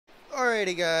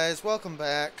Alrighty guys, welcome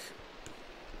back.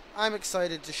 I'm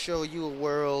excited to show you a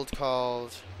world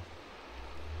called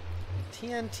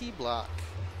TNT Block.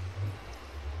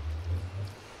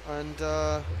 And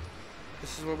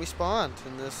this is where we spawned,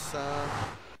 in this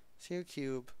here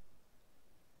cube.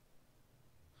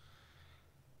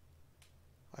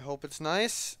 I hope it's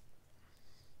nice.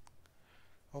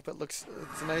 Hope it's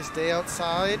a nice day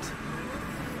outside.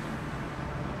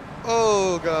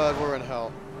 Oh god, we're in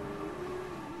hell.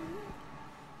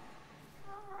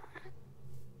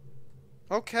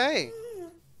 Okay.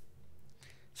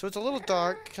 So it's a little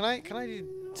dark. Can I do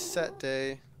set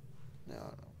day?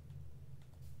 No.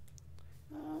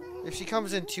 If she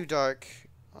comes in too dark,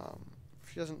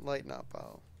 if she doesn't lighten up,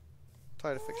 I'll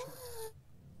try to fix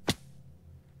her.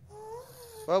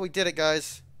 Well, we did it,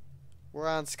 guys. We're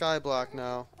on Skyblock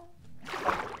now.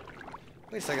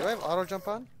 Wait a second, do I have auto jump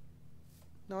on?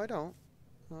 No, I don't.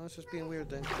 No, it's just being weird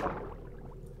then.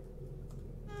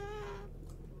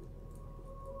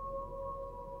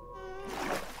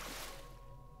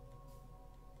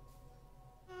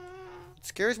 It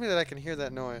scares me that I can hear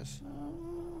that noise.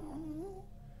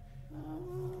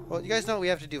 Well, you guys know what we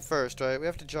have to do first, right? We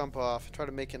have to jump off and try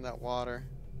to make it in that water.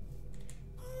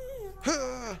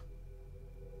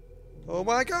 Oh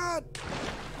my god!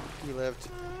 He lived.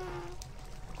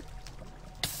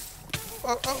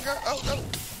 Oh, oh god, oh no!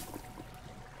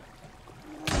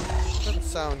 Doesn't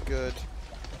sound good.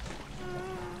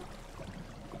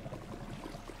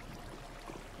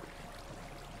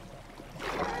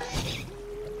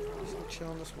 Just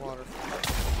chill in this water.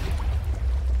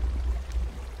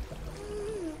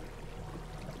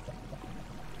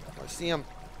 I see him.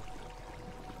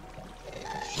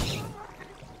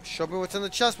 Show me what's in the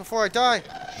chest before I die.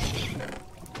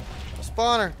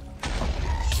 Spawner.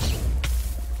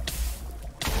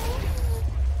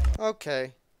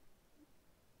 Okay.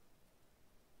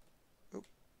 Oop.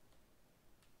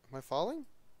 Am I falling?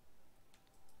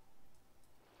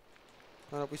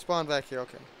 Oh, no, we spawned back here.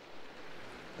 Okay.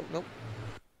 Oh, nope.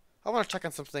 I want to check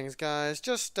on some things, guys.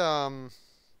 Just, video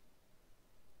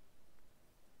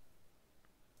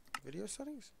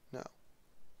settings? No.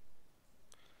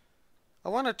 I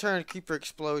want to turn creeper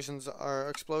explosions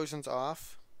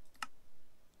off.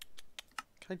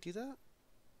 Can I do that?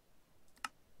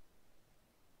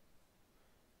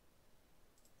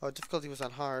 Oh, difficulty was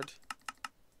on hard.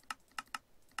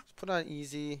 Let's put on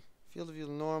easy. Field of view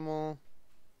normal.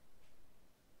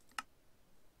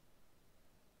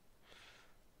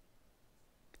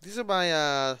 These are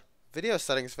my video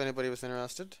settings if anybody was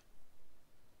interested.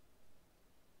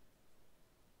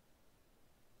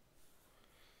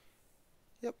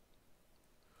 Yep.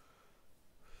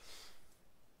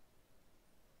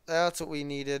 That's what we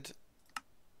needed.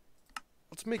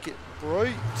 Let's make it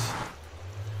bright.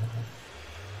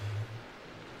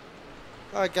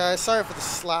 Alright guys, sorry for the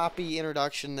sloppy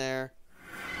introduction there.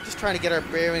 Just trying to get our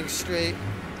bearings straight.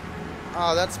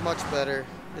 Oh, that's much better.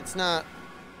 It's not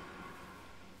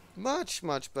much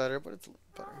better, but it's a little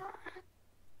better.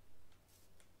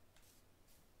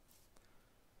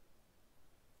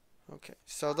 Okay,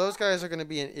 so those guys are going to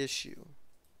be an issue.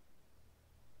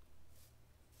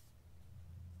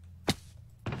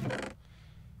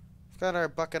 We've got our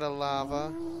bucket of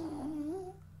lava.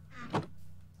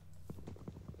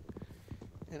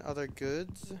 And other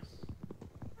goods.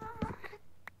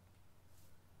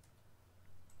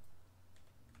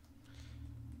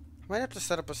 Might have to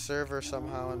set up a server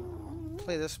somehow and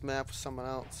play this map with someone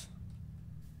else.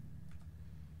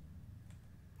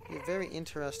 Be a very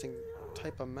interesting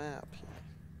type of map here.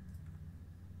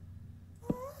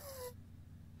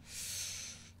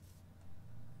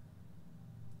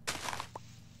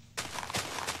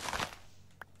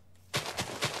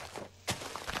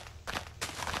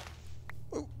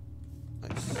 Oh,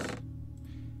 nice.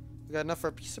 We got enough for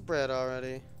a piece of bread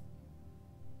already.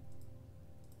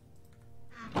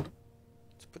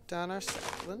 Put down our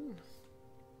sapling.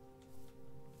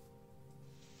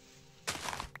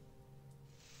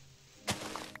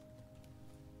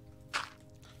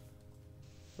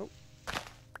 Nope.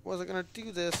 Wasn't gonna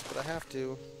do this, but I have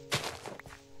to.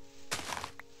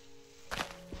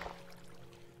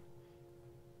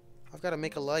 I've got to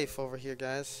make a life over here,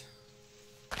 guys.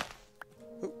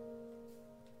 Oop.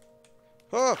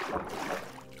 Oh!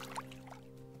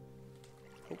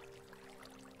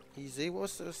 Easy.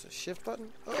 What's this? A shift button?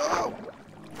 Oh!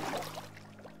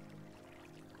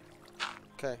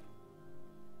 Okay.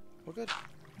 We're good.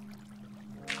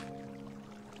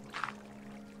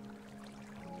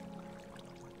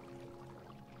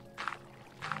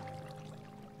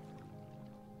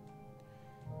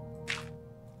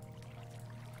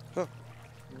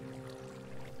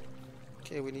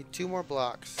 Okay, we need 2 more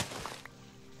blocks.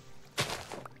 Go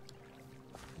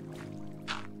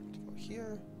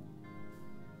here.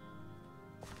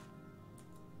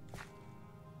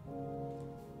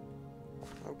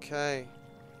 Okay.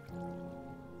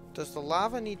 Does the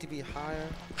lava need to be higher?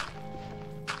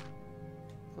 I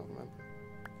don't remember.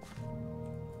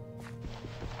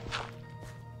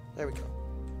 There we go.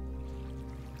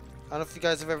 I don't know if you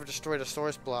guys have ever destroyed a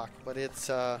source block, but it's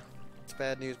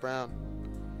bad news brown.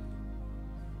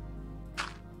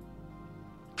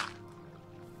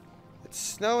 It's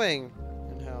snowing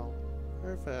in hell.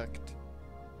 Perfect.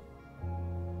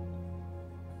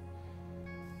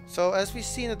 So as we've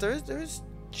seen, there's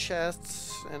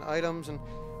chests and items, and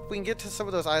if we can get to some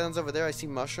of those islands over there, I see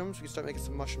mushrooms. We can start making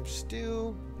some mushroom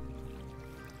stew.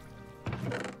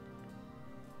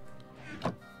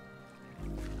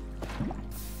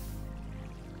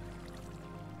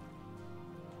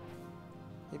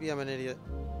 Maybe I'm an idiot.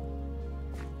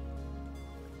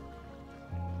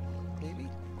 Maybe?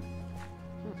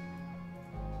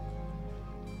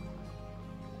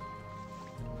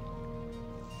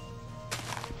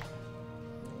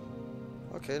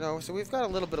 Okay, no, so we've got a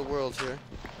little bit of world here.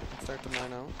 Let's start to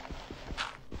mine out.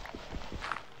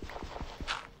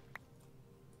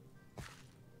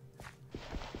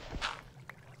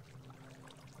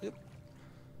 Yep.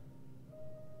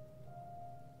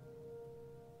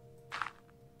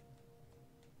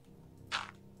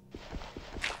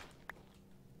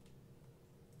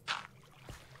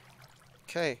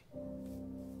 Okay.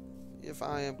 If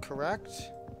I am correct,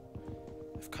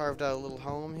 I've carved out a little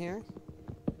home here.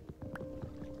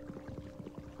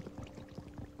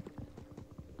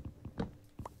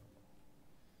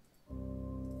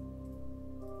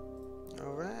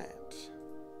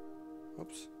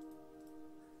 Oops.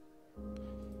 Oh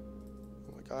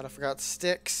my god, I forgot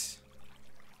sticks.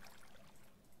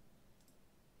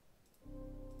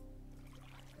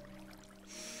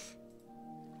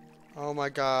 Oh my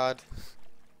god.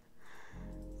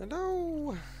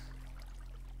 No!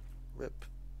 Rip.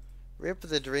 Rip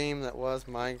the dream that was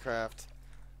Minecraft.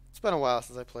 It's been a while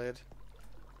since I played.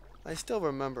 I still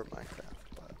remember Minecraft,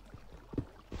 but...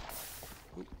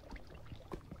 Oop.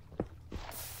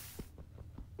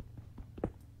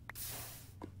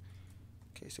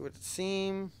 Okay, so it would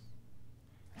seem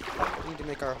we need to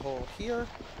make our hole here.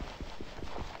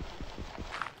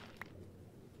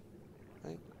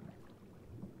 Right.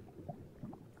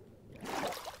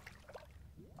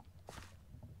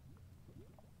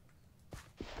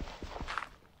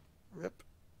 Rip.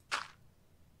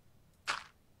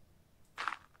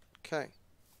 Okay.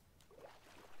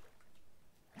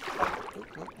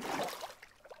 Oop, nope.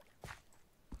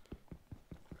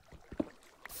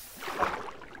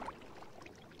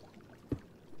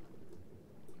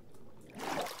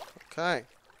 Okay.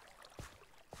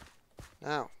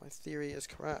 Now, my theory is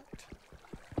correct.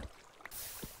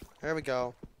 There we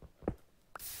go.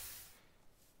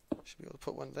 Should be able to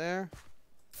put one there.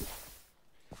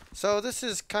 So this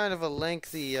is kind of a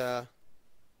lengthy,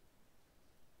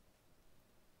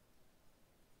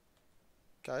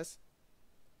 Guys?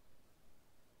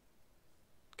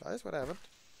 Guys, what happened?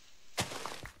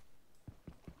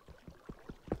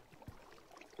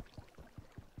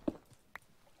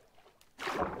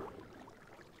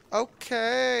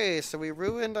 Okay, so we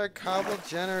ruined our cobble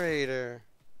generator.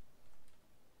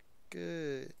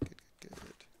 Good, good, good,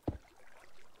 good.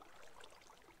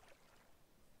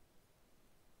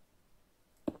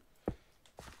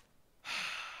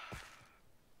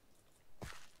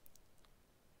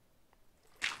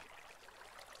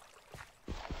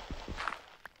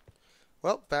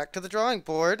 Well, back to the drawing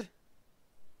board,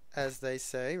 as they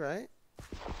say, right?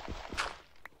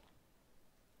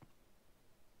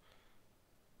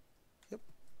 Yep.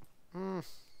 Hmm.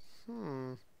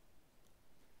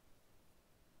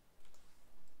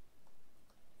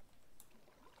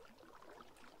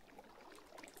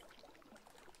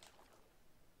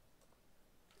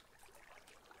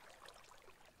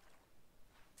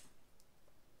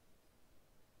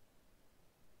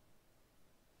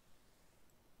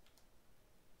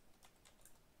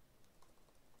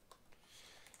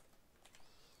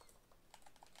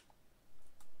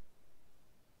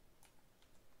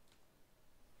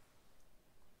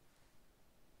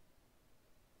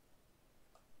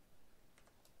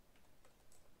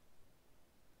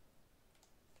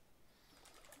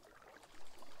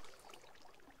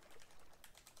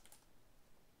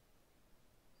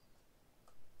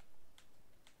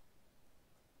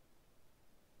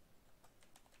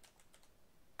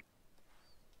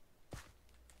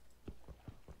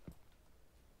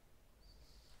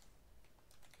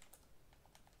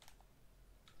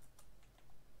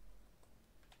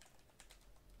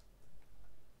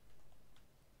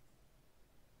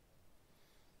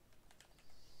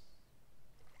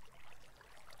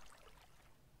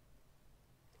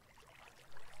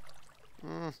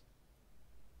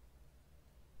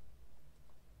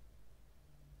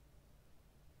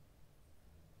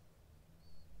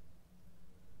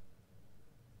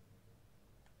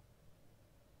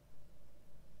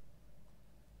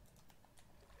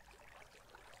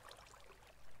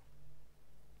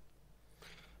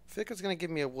 I think it's gonna give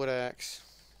me a wood axe.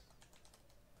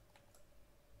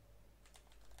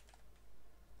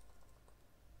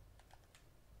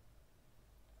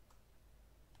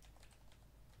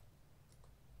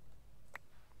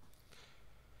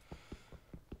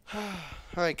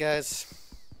 Alright guys.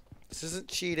 This isn't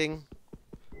cheating.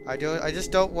 I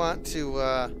just don't want to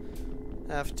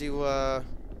have to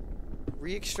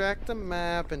re-extract the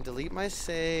map and delete my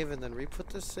save and then re-put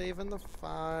the save in the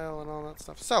file and all that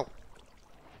stuff. So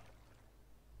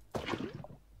what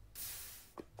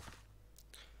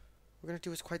we're gonna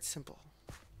do is quite simple.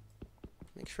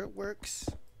 Make sure it works.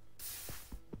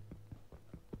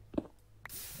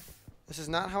 This is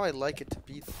not how I like it to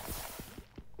be though.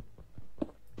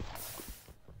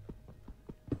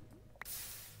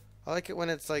 I like it when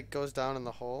it's like goes down in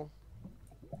the hole.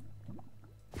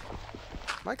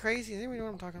 Am I crazy? Does anybody know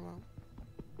what I'm talking about?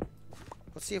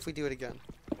 Let's see if we do it again.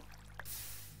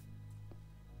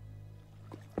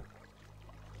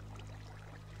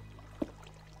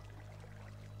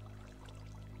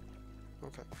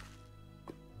 Okay.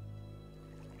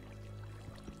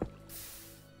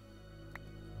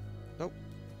 Nope.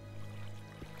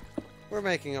 We're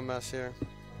making a mess here.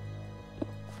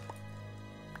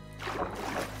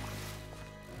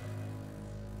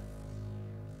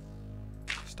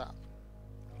 Stop.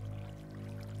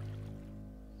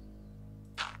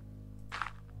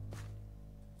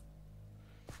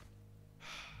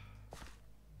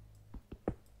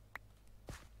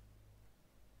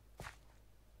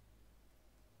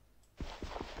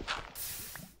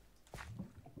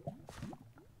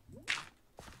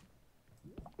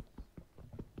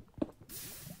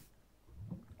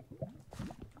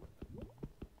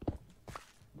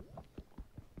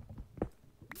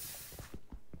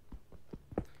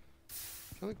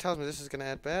 Something tells me this is going to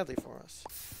end badly for us.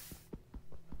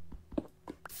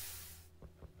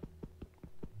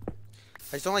 I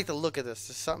just don't like the look of this.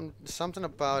 There's something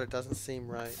about it doesn't seem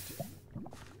right.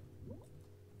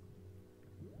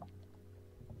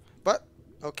 But,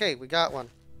 okay, we got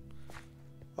one.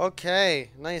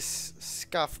 Okay, nice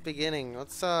scuff beginning.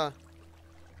 Let's let's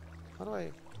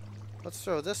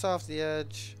throw this off the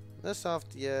edge, this off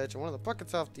the edge, and one of the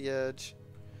buckets off the edge.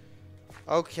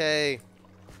 Okay.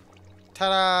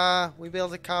 Ta-da! We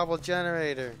built a cobble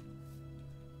generator.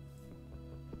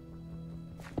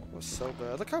 That was so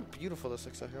bad. Look how beautiful this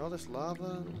looks out here. All this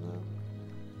lava.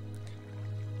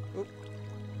 Oop.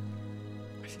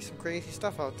 I see some crazy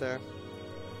stuff out there.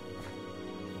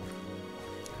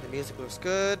 The music looks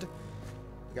good.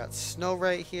 We got snow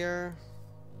right here.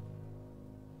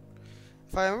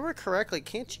 If I remember correctly,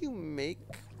 can't you make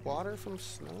water from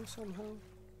snow somehow?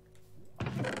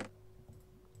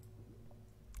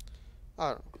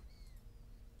 I don't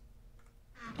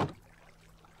know.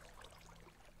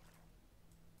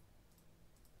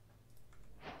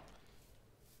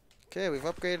 Okay, we've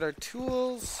upgraded our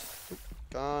tools. Oop,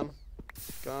 gone.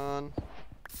 Gone.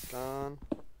 Gone.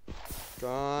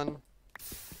 Gone.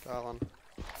 Got one.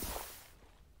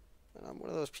 And I'm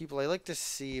one of those people, I like to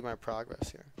see my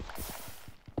progress here.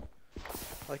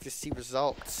 I like to see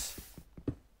results.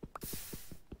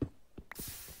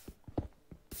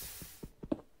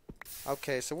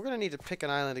 Okay, so we're going to need to pick an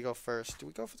island to go first. Do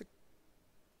we go for the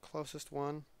closest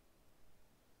one?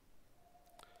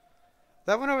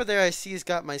 That one over there I see has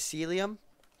got mycelium.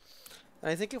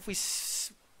 And I think if we,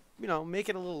 you know, make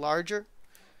it a little larger,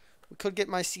 we could get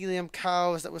mycelium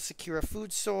cows that would secure a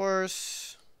food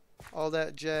source. All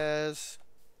that jazz.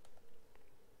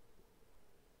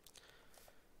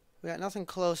 We got nothing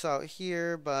close out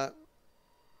here, but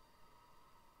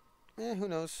who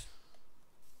knows?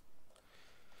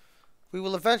 We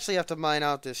will eventually have to mine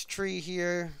out this tree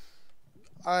here.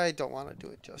 I don't want to do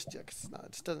it just yet, 'cause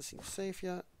it just doesn't seem safe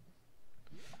yet.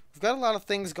 We've got a lot of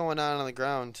things going on the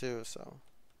ground too, so.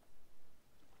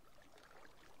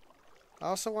 I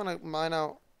also want to mine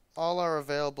out all our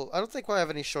available. I don't think we'll have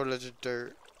any shortage of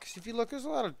dirt, because if you look, there's a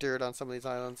lot of dirt on some of these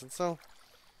islands, and so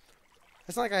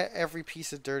it's not like every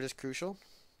piece of dirt is crucial.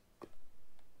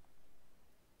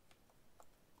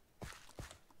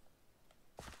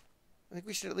 I think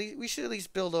we should at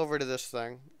least build over to this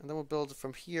thing, and then we'll build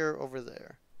from here over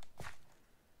there.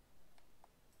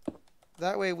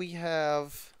 That way we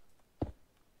have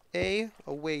a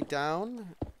way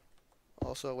down,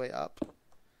 also a way up,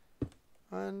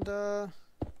 and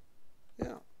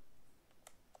yeah.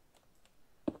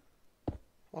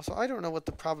 Also, I don't know what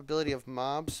the probability of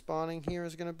mobs spawning here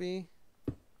is going to be,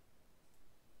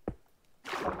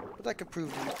 but that could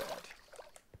prove to be bad.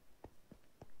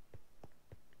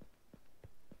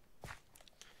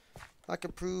 That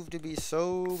could prove to be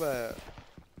so bad.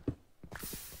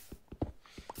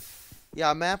 Yeah,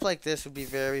 a map like this would be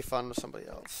very fun with somebody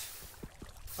else.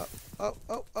 Oh, oh,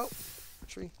 oh, oh.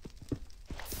 Tree.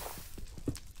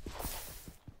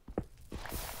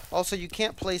 Also, you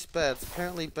can't place beds.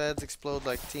 Apparently beds explode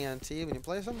like TNT when you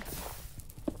place them.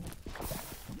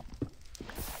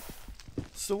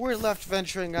 So we're left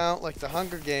venturing out like the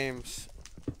Hunger Games.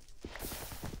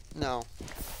 No.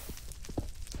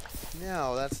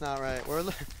 No, that's not right.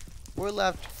 We're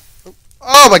left...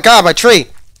 Oh my god, my tree!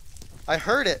 I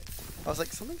heard it. I was like,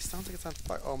 something sounds like it's on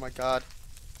fire. Oh my god.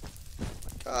 Oh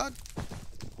my god.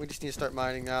 We just need to start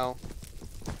mining now.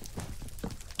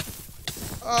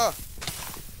 Ah!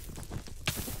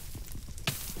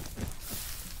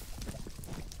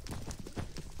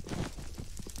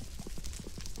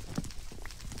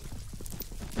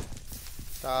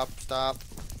 Stop, stop.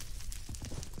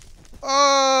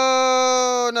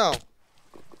 Oh no!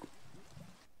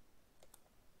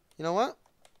 You know what?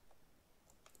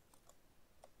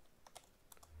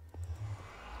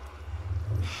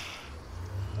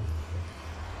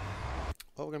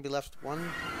 Oh, we're gonna be left one.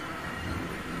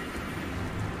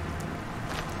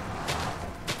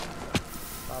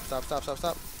 Stop, stop, stop, stop,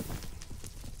 stop.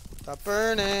 Stop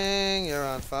burning! You're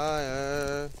on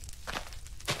fire.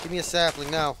 Give me a sapling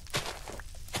now.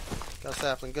 Got a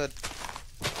sapling, good.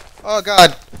 Oh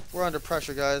god! We're under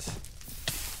pressure, guys.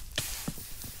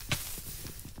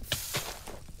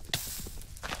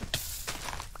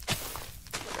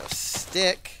 I got a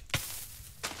stick.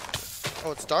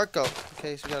 Oh, it's dark oak.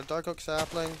 Okay, so we got a dark oak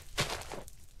sapling.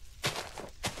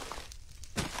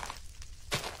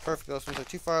 Perfect. Those ones are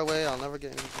too far away. I'll never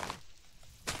get anything.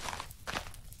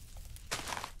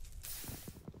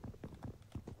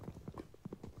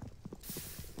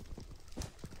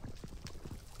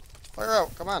 Fire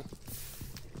out. Come on.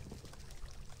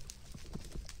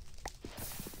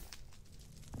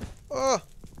 Oh!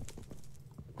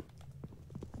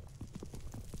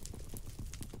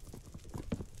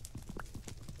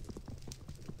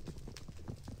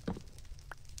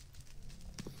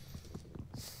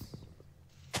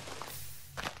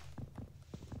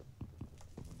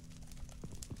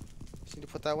 Just need to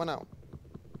put that one out.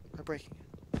 By breaking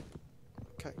it.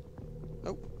 Okay.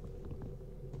 Nope.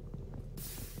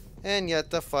 And yet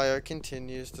the fire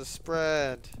continues to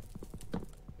spread.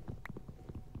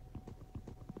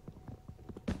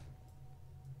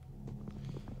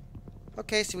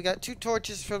 Okay, so we got 2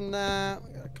 torches from that.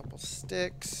 We got a couple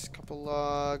sticks, a couple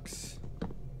logs.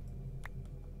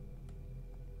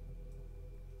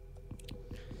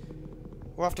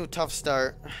 We're off to a tough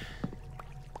start.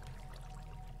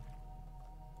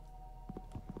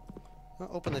 I'll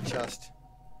open the chest.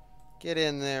 Get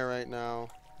in there right now.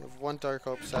 We have 1 dark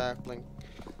oak sapling,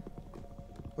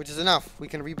 which is enough. We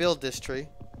can rebuild this tree.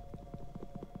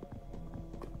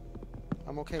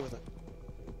 I'm okay with it.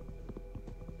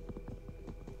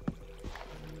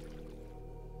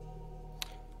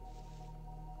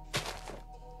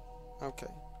 Okay.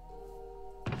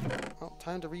 Well,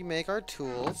 time to remake our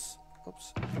tools.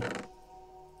 Oops.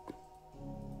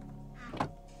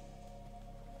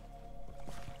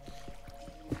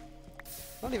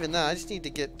 Not even that. I just need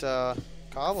to get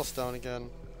cobblestone again.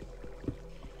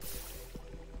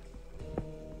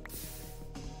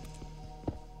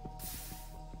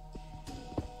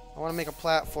 I want to make a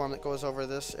platform that goes over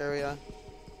this area.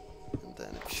 And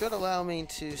then it should allow me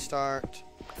to start,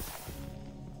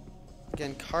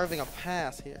 again, carving a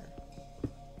path here.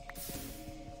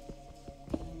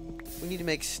 We need to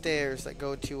make stairs that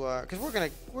go to our... Because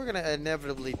we're gonna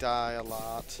inevitably die a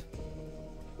lot.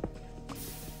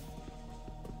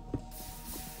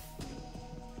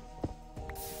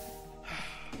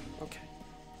 Okay.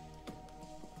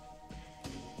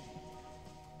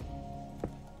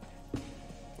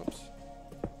 Oops.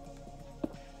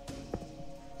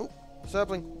 Oh,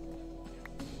 sapling.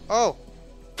 Oh!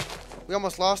 We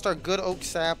almost lost our good oak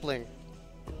sapling.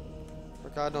 For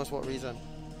God knows what reason.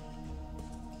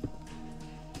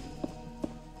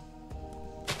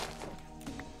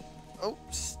 Oh,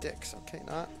 sticks. Okay,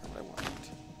 not what I wanted.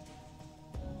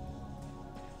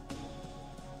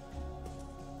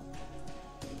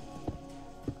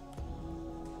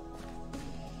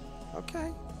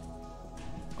 Okay.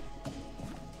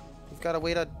 We've got to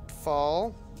wait a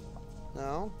fall.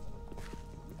 No.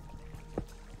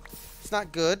 It's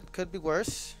not good. Could be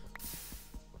worse.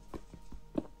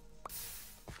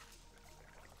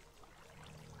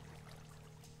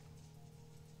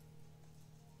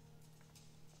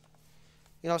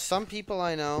 You know, some people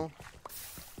I know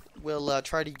will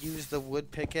try to use the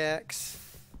wood pickaxe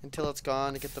until it's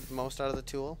gone to get the most out of the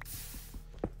tool.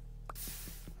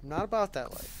 I'm not about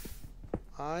that life.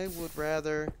 I would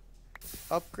rather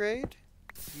upgrade,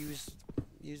 use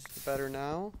use the better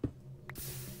now.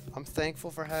 I'm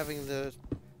thankful for having the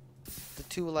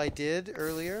tool I did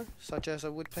earlier, such as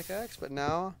a wood pickaxe, but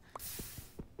now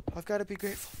I've got to be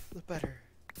grateful for the better.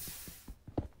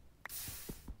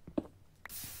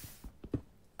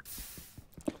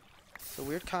 It's a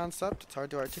weird concept. It's hard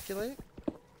to articulate.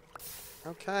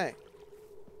 Okay.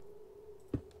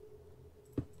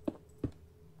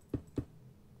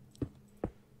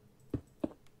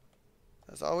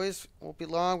 As always, won't be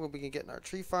long when we can get our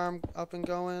tree farm up and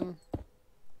going.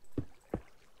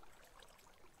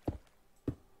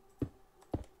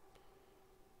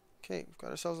 Okay, we've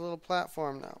got ourselves a little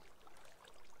platform now.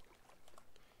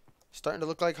 Starting to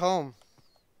look like home.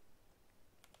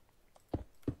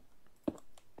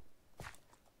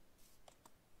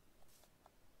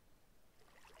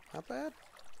 Not bad.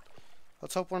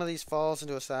 Let's hope one of these falls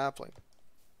into a sapling.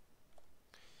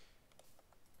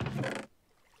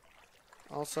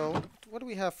 Also, what do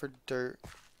we have for dirt?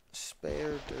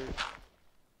 Spare dirt.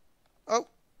 Oh!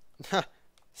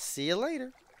 See you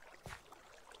later.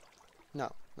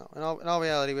 No, no. In all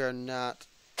reality, we are not.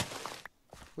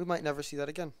 We might never see that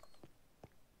again.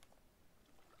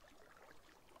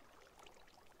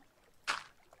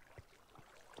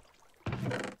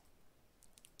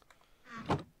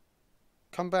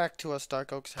 Come back to us,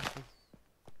 dark oak sapling.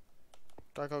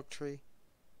 Dark oak tree.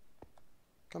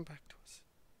 Come back to us.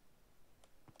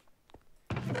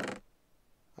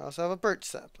 I also have a birch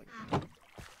sapling.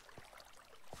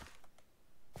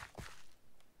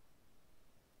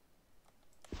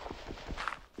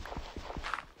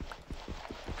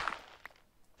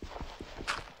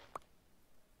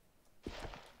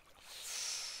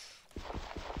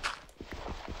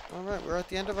 Alright, we're at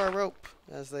the end of our rope,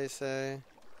 as they say.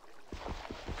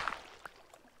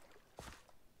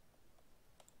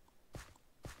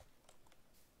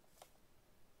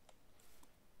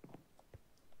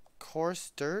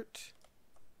 Coarse dirt?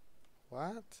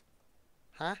 What?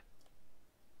 Huh?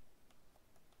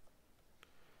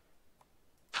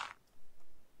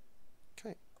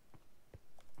 Okay.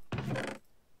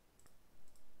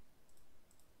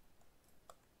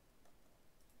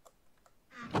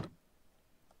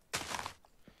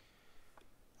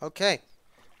 Okay.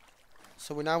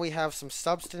 So now we have some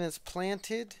substance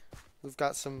planted. We've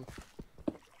got some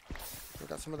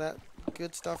of that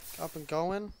good stuff up and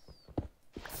going.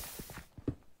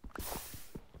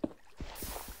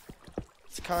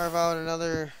 Let's carve out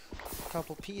another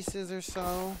couple pieces or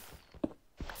so.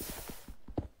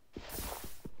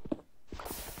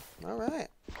 Alright.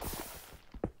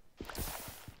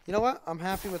 You know what? I'm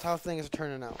happy with how things are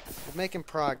turning out. We're making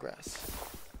progress.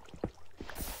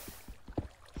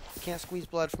 Can't squeeze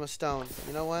blood from a stone, but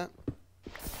you know what?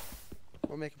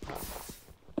 We're making progress.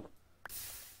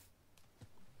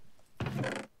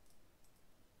 Let's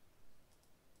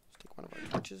take one of our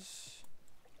torches.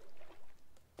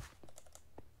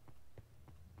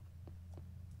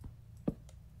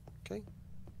 Okay.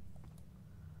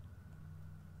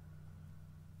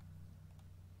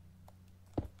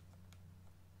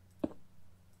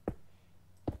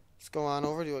 Let's go on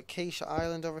over to Acacia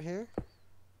Island over here.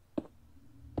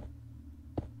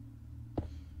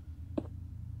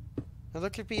 Now there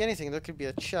could be anything. There could be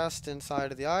a chest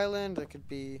inside of the island. There could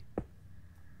be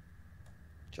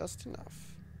just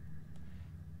enough.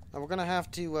 Now we're gonna have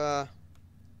to oh,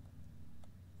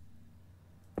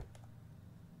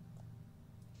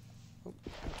 be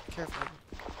careful.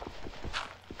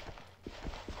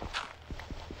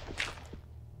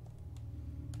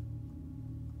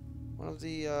 One of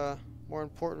the more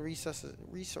important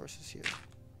resources here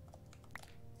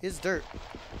is dirt.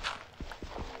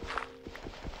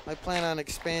 I plan on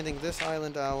expanding this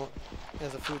island out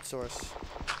as a food source.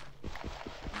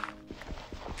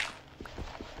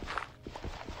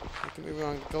 Don't get me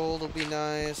wrong, gold will be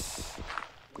nice.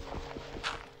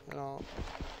 And all.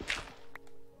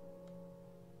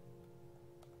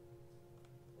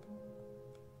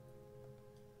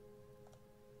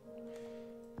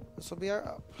 This will be our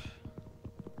up.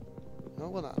 No,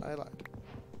 it will not. I lied.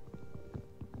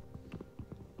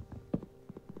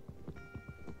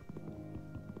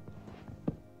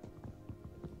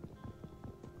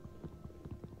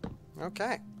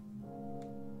 Okay.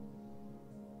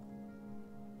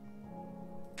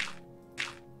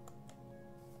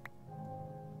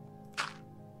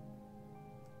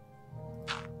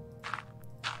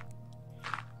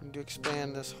 Need to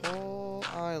expand this whole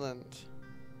island.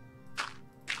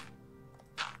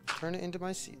 Turn it into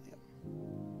mycelium.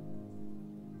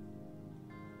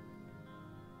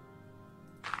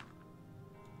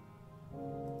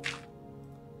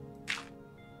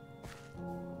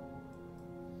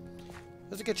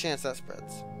 There's a good chance that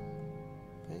spreads.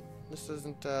 Right? This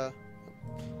isn't,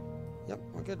 yep,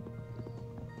 we're good.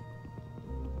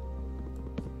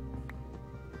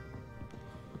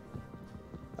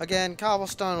 Again,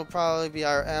 cobblestone will probably be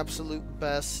our absolute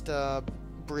best,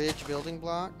 bridge building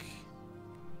block.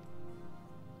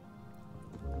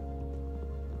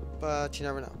 But you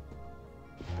never know.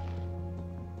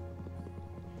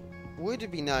 Wood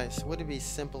would be nice. Wood would be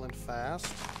simple and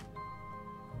fast.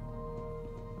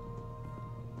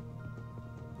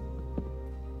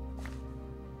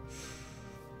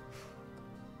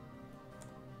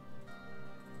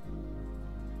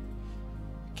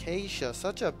 Acacia,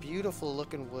 such a beautiful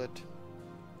looking wood.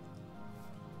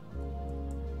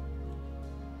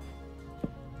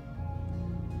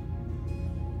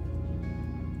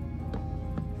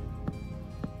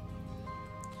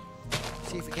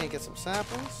 See if we can't get some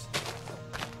saplings.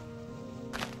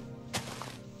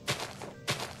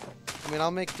 I mean, I'll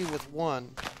make do with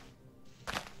one.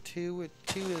 Two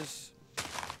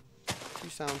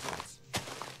sounds nice.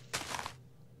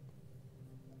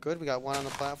 Good, we got one on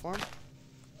the platform.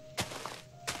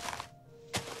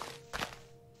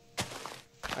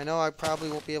 I know I probably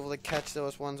won't be able to catch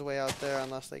those ones way out there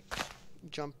unless they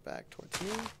jump back towards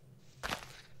me.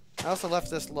 I also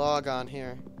left this log on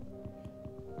here.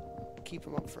 Keep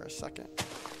them up for a second.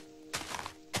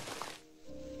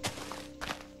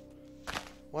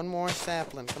 One more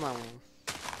sapling, come on.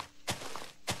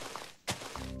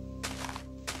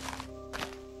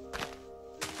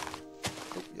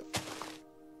 Oop, yep.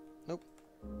 Nope.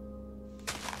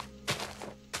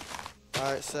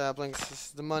 Alright, saplings, this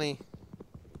is the money.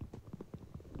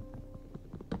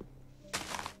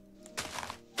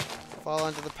 Fall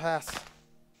onto the path.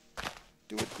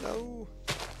 Do it, no.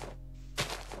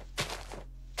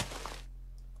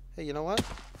 Hey, you know what?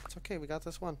 It's okay, we got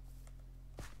this one.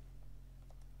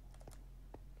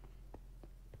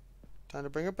 Time to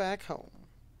bring her back home.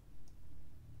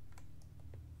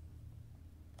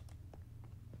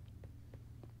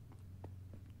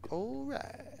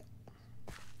 Alright.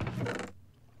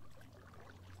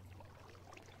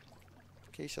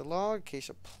 Acacia log,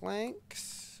 acacia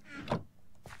planks.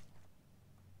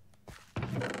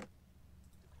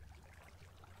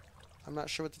 I'm not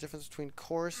sure what the difference between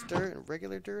coarse dirt and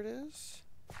regular dirt is.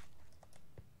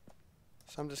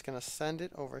 So I'm just going to send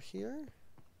it over here.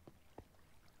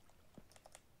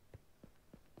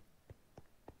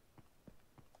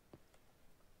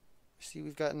 See,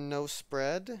 we've got no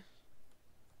spread.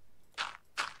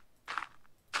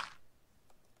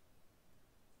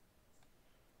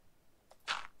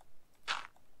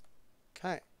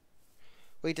 Okay.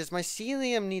 Wait, does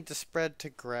mycelium need to spread to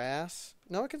grass?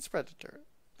 No, it can spread to dirt.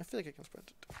 I feel like it can spread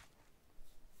to dirt.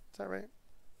 Is that right?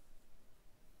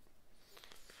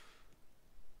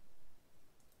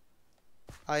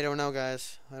 I don't know,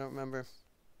 guys. I don't remember.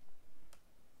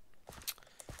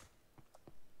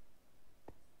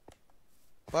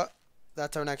 But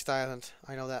that's our next island.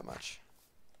 I know that much.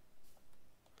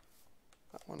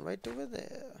 That one right over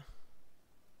there.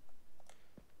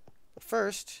 But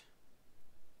first,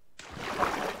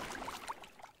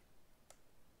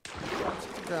 let's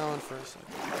get the ground for a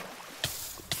second.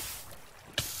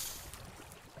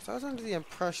 So I was under the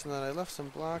impression that I left some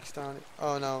blocks down here.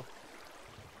 Oh no.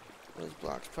 Those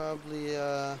blocks probably,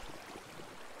 yeah.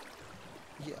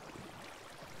 Yeah.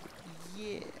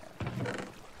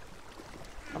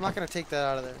 I'm not gonna take that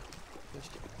out of there.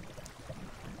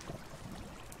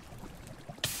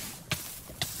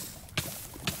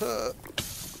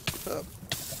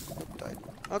 Died.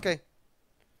 Okay.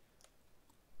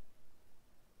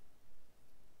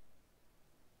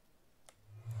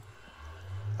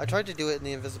 I tried to do it in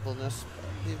the invisibleness,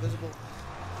 the invisible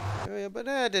area, but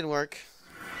it didn't work.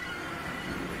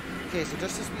 Okay, so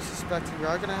just as we suspected, we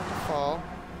are gonna have to fall.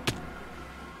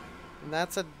 And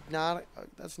that's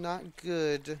that's not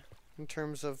good in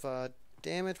terms of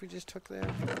damage we just took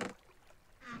there.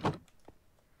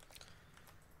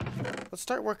 Let's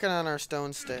start working on our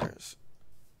stone stairs.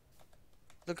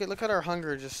 Look at our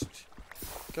hunger just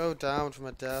go down from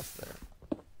a death there.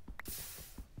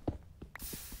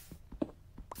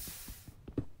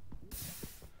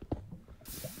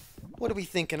 What are we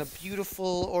thinking? A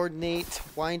beautiful, ornate,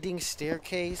 winding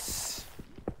staircase?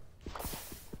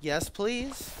 Yes,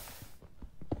 please.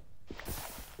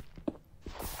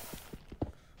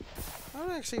 I don't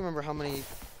actually remember how many it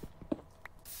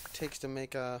takes to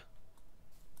make a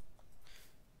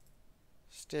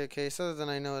staircase, other than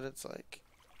I know that it's like...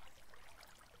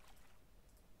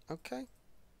 Okay.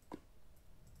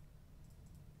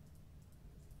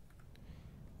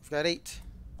 We've got 8.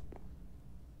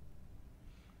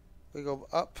 We go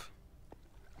up,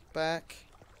 back,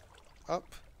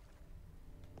 up,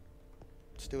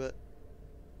 Let's do it.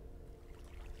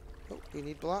 Oh, we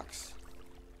need blocks.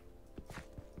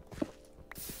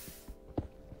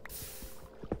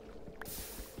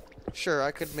 Sure,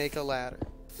 I could make a ladder.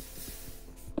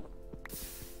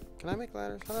 Can I make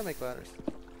ladders? How do I make ladders?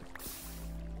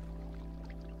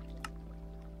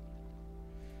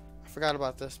 I forgot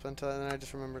about this, but until then I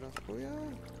just remembered. I was like, oh yeah.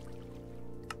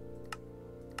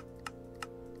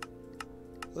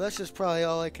 Well, that's just probably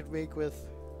all I could make with.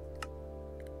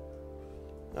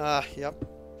 Yep.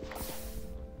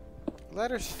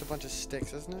 Ladder's just a bunch of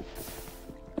sticks, isn't it?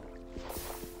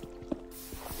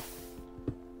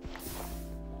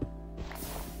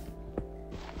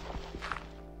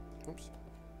 Oops.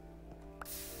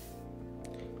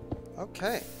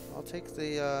 Okay, I'll take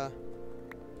the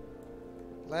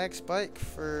lag spike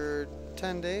for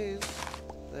 10 days.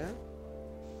 There.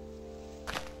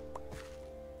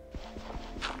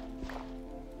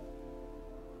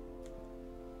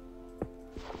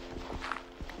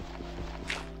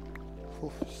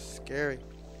 Oof, scary.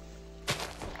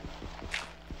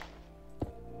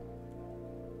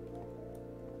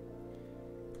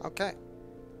 Okay.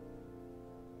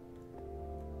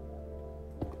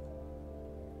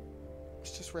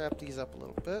 Let's just wrap these up a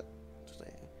little bit.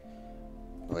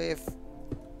 That way if,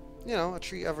 you know, a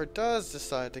tree ever does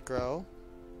decide to grow,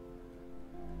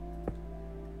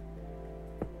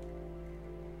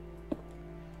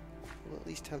 we'll at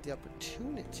least have the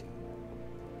opportunity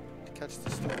to catch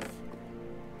the stuff.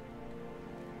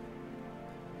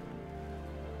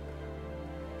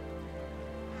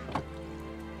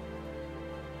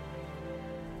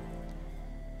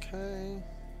 Okay.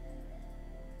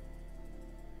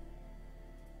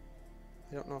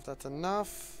 I don't know if that's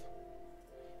enough.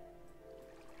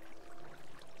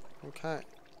 Okay.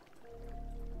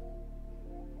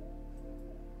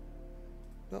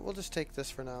 But we'll just take this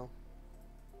for now.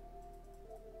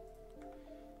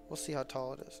 We'll see how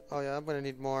tall it is. Oh yeah, I'm gonna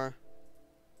need more.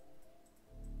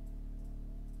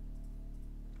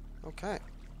 Okay.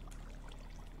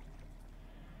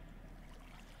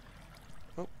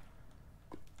 Oh.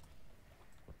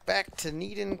 Back to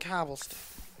needing cobblestone.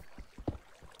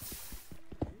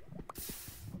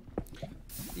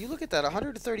 You look at that,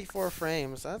 134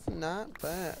 frames. That's not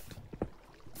bad.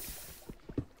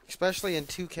 Especially in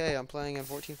 2K. I'm playing in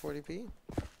 1440p.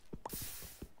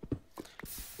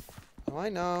 Oh, I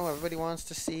know. Everybody wants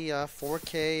to see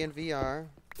 4K in VR.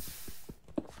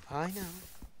 I know.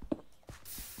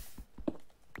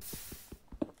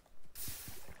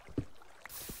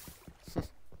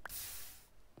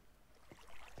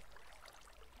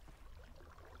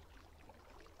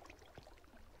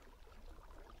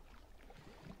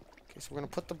 So we're going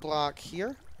to put the block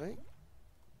here, right?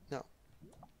 No.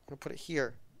 I'm going to put it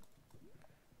here.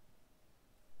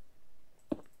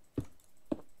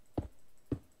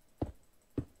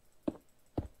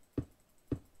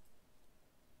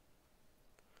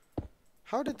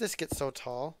 How did this get so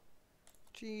tall?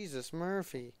 Jesus,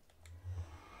 Murphy.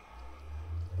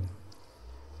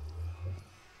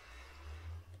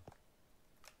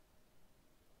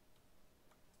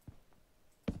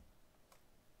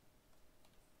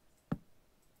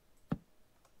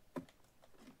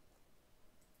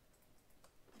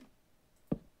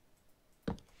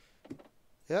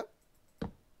 Yep.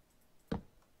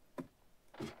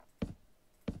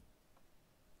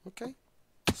 Okay.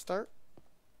 Start.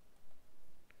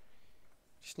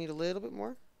 Just need a little bit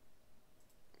more.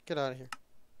 Get out of here.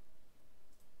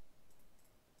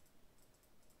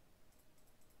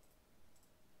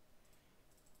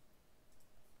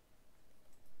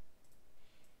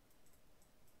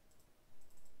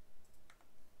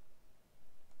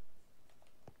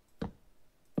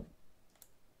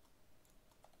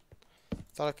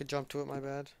 Thought I could jump to it, my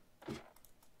bad. And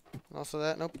also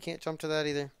that, nope, you can't jump to that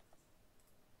either.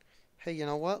 Hey, you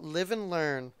know what? Live and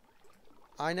learn.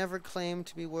 I never claimed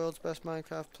to be world's best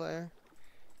Minecraft player,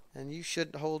 and you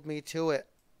should hold me to it.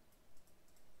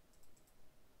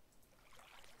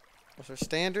 Those are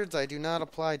standards I do not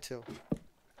apply to.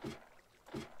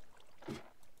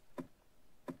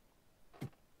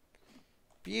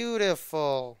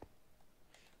 Beautiful.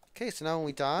 Okay, so now when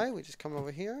we die, we just come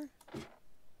over here.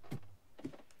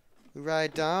 We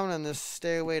ride down on this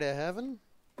stairway to heaven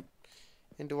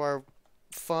into our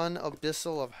fun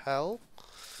abyssal of hell.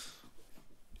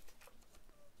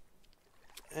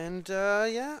 And,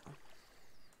 yeah.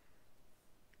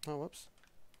 Oh, whoops.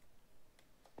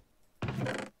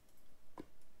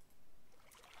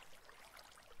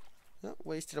 Oh,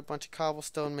 wasted a bunch of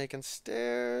cobblestone making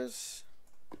stairs.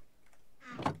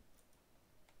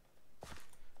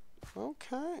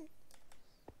 Okay.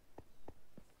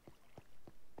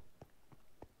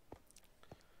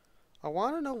 I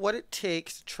want to know what it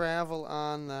takes to travel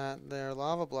on that there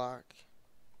lava block.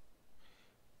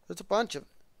 There's a bunch of it.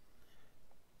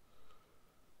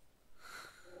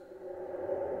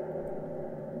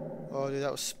 Oh, dude,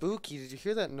 that was spooky. Did you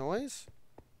hear that noise?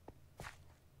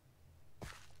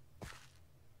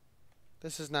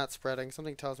 This is not spreading.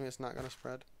 Something tells me it's not going to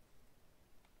spread.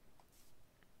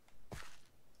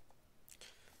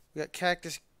 We got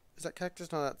cactus. Is that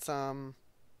cactus? No, that's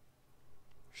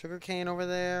sugar cane over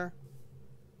there.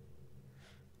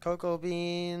 Cocoa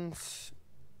beans.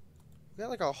 We got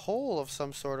like a hole of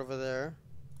some sort over there.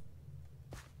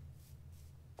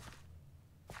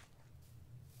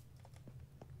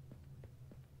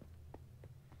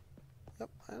 Yep,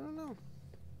 I don't know.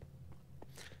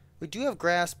 We do have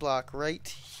grass block right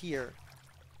here.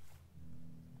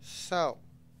 So,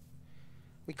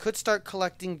 we could start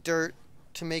collecting dirt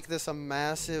to make this a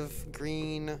massive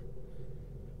green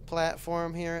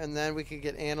platform here, and then we could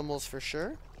get animals for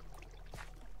sure.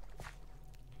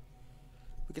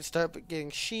 We could start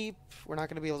getting sheep. We're not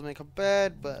going to be able to make a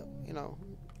bed, but, you know,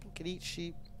 we could eat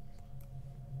sheep.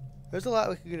 There's a lot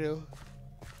we could do.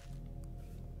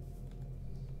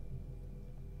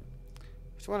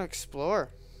 Just want to explore.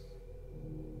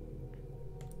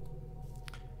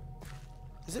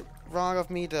 Is it wrong of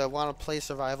me to want to play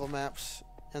survival maps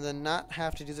and then not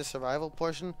have to do the survival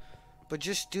portion, but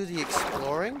just do the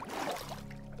exploring?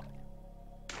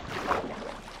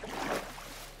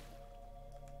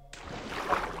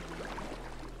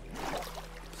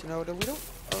 So no, we don't.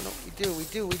 Oh no, we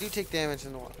do. We do take damage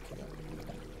in the water. Okay.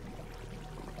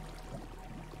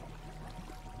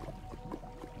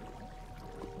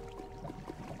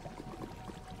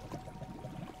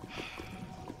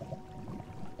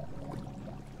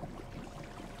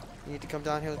 You need to come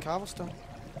down here with cobblestone.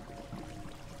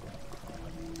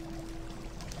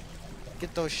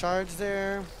 Get those shards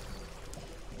there.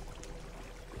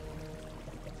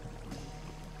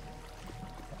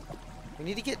 We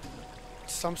need to get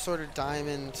some sort of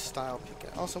diamond style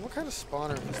pickaxe. Also, what kind of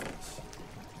spawner is this?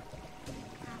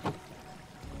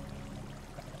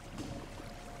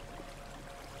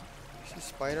 See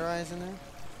spider eyes in there?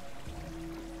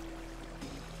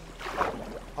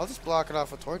 I'll just block it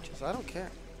off with torches. I don't care.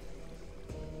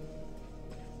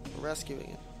 We're rescuing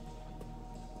it.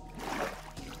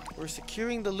 We're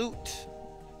securing the loot.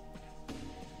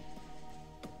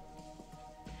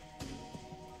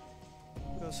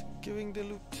 We're securing the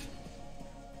loot.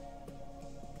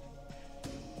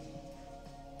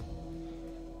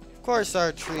 Of course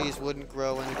our trees wouldn't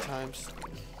grow anytime soon.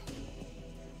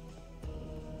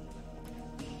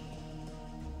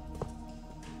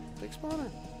 Big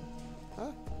spawner.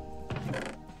 Huh?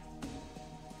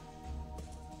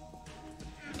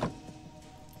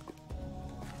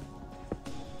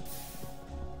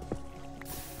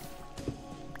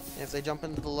 If they jump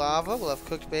into the lava, we'll have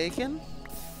cooked bacon.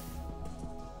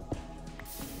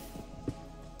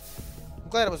 I'm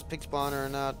glad it was a pig spawner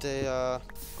and not a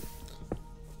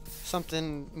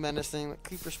something menacing like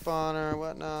creeper spawner or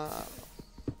whatnot.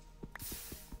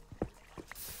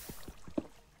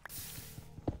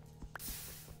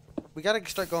 We gotta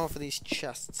start going for these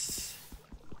chests.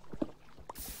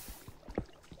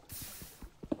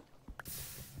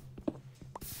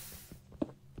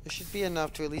 There should be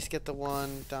enough to at least get the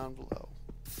one down below.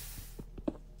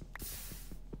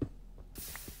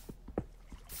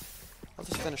 I'll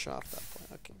just finish off that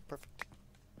point. Okay, perfect.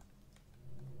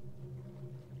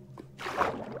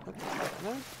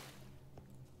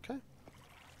 Okay.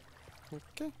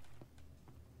 Okay.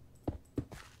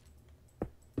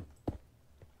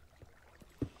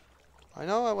 I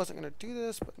know I wasn't going to do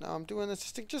this, but now I'm doing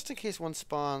this just in case one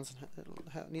spawns and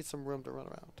it'll need some room to run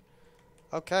around.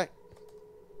 Okay.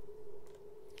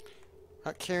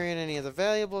 Not carrying any of the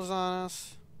valuables on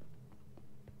us.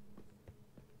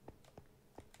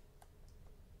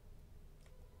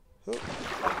 Oop.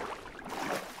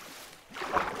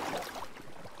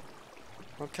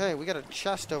 Okay, we got a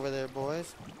chest over there,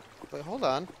 boys. Wait, hold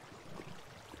on.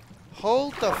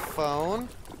 Hold the phone.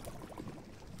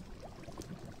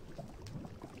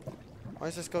 Why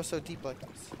does this go so deep like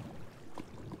this?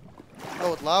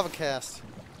 Oh, it lava cast.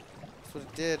 That's what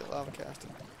it did, it lava casted.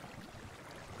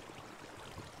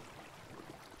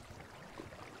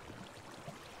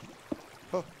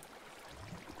 Oh.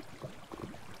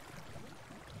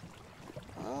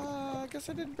 I guess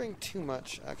I didn't bring too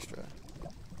much extra.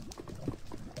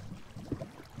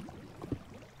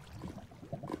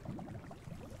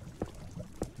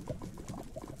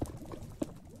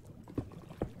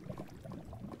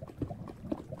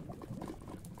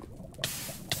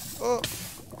 Oh.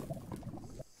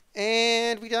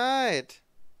 And we died.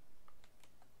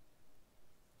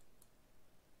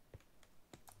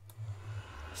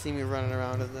 See me running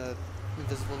around in the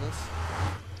invisibleness.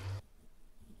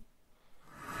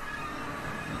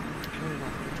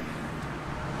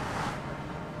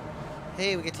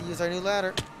 Hey, we get to use our new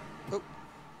ladder. Oh,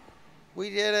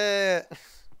 we did it!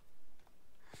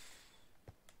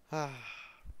 Ah,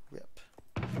 rip.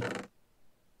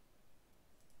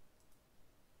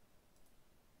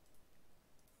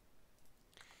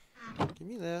 Give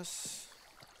me this.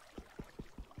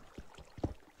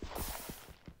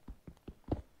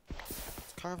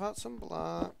 Let's carve out some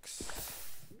blocks.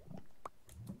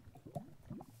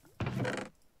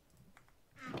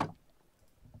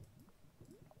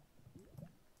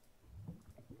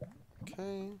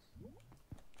 Okay.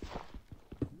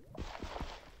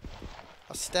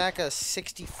 A stack of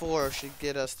 64 should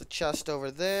get us the chest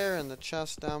over there and the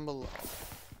chest down below.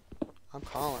 I'm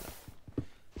calling it.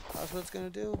 That's what it's gonna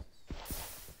do.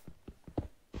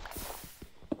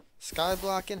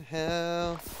 Skyblock in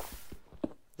hell.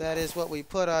 That is what we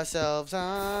put ourselves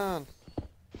on.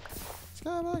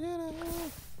 Skyblock in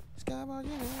hell. Skyblock in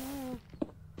hell.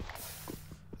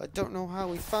 I don't know how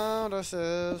we found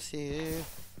ourselves here.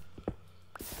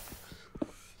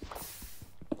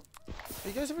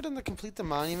 Have you guys ever done the complete the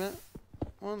monument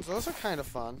ones? Those are kind of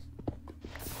fun.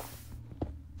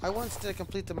 I once did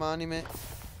complete the monument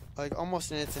like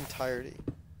almost in its entirety.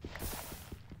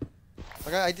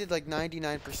 Like I did like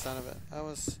 99% of it. That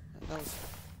was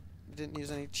didn't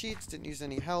use any cheats, didn't use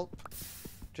any help.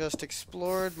 Just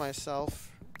explored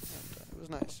myself and it was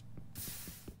nice.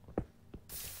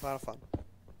 A lot of fun.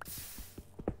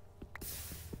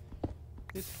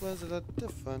 It was a lot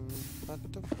of fun, lot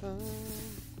of fun.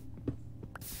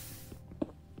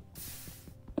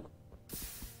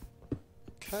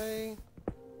 Okay.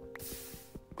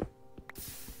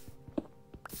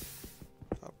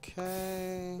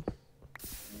 Okay.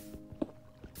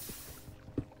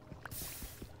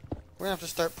 We're gonna have to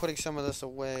start putting some of this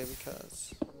away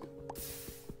because...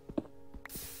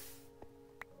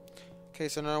 Okay,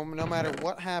 so no matter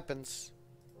what happens,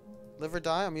 live or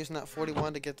die, I'm using that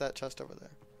 41 to get that chest over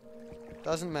there.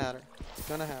 Doesn't matter. It's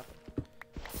gonna happen.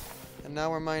 And now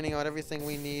we're mining out everything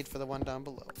we need for the one down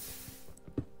below.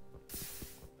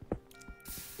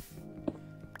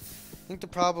 I think the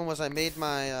problem was I made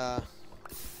my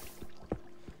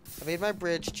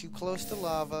bridge too close to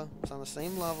lava. It's on the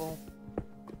same level.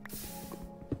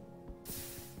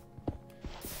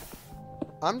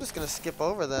 I'm just gonna skip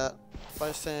over that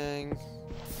by saying,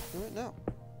 no.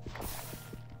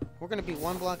 We're gonna be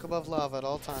one block above lava at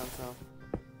all times now.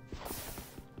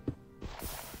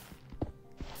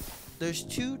 There's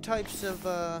two types of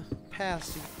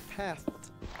paths.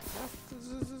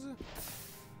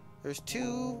 There's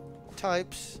two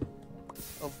types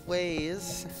of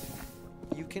ways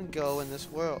you can go in this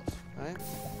world, right?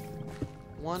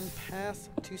 One path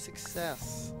to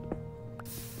success.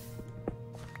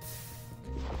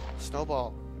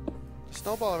 Snowball. The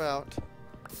snowball route.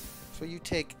 So you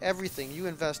take everything, you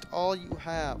invest all you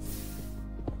have.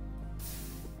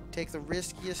 Take the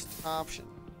riskiest option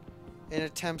in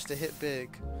attempts to hit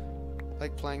big.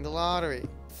 Like playing the lottery,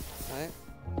 right?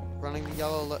 Running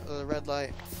the red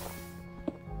light.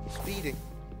 Speeding,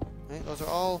 right? Those are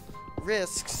all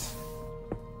risks,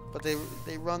 but they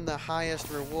run the highest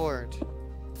reward,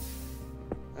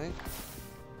 right?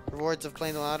 Rewards of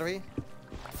playing the lottery,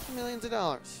 millions of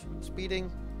dollars. Speeding,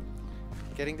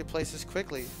 getting to places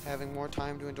quickly, having more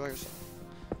time to enjoy yourself,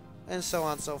 and so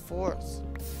on and so forth.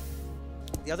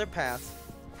 The other path,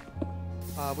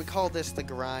 we call this the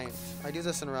grind. I do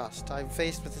this in Rust. I'm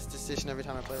faced with this decision every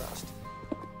time I play Rust.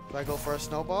 Do I go for a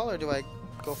snowball or do I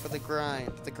go for the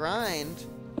grind? The grind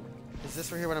is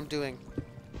this right here, what I'm doing.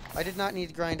 I did not need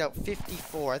to grind out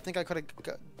 54. I think I could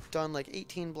have done like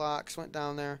 18 blocks, went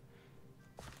down there.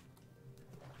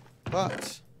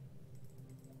 But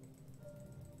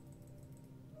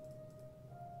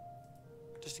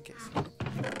just in case.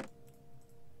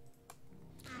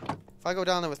 If I go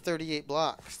down there with 38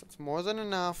 blocks, that's more than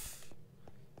enough.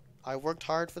 I worked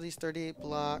hard for these 38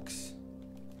 blocks.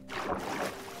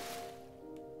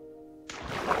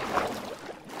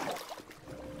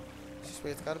 This is the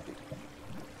way it's gotta be.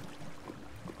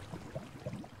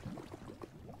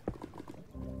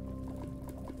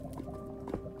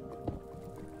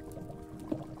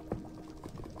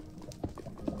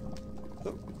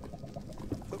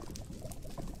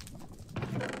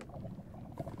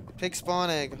 Pig spawn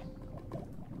egg.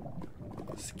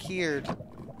 Secured.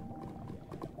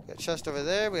 We got chest over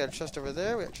there, we got chest over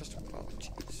there, we got chest over... Oh,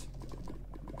 jeez.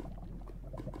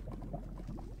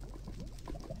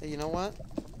 Hey, you know what?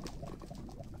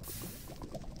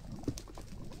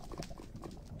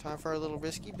 Time for our little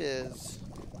risky biz.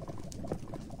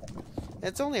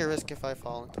 It's only a risk if I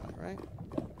fall and die, right?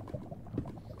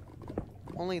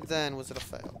 Only then was it a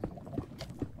fail.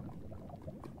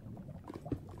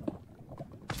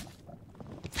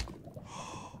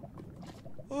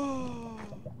 Oh.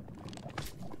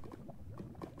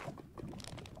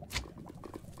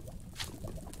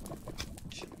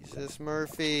 Jesus,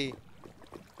 Murphy.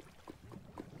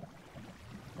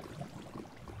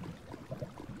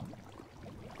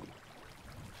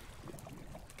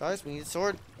 Guys, we need a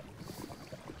sword.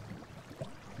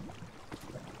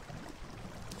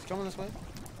 He's coming this way.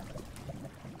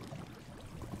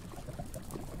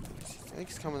 I think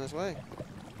he's coming this way.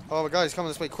 Oh my god, he's coming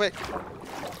this way, quick!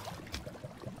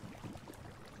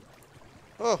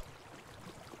 Oh!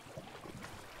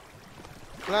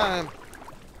 Climb!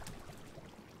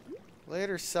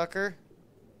 Later, sucker.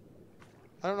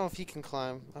 I don't know if he can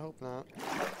climb. I hope not.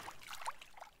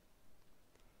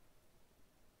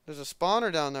 There's a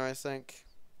spawner down there, I think.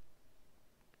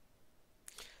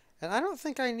 And I don't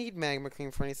think I need magma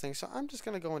cream for anything, so I'm just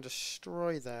going to go and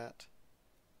destroy that.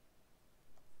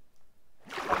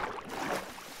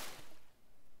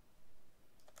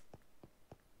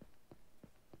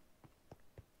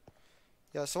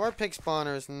 Yeah, so our pig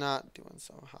spawner is not doing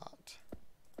so hot.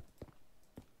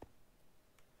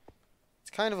 It's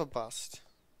kind of a bust.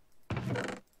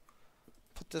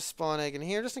 Put this spawn egg in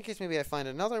here, just in case maybe I find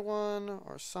another one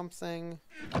or something.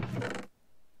 Let's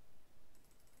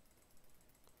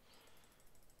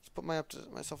put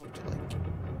myself up to like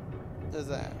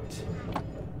that.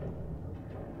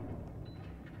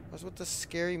 What's with this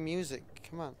scary music?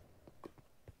 Come on.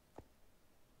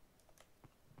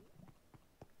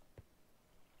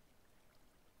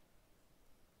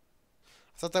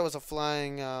 I thought that was a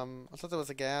flying, I thought that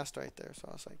was a ghast right there, so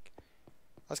I was like,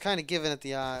 I was kind of giving it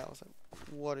the eye. I was like,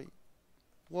 what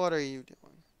are you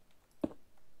doing?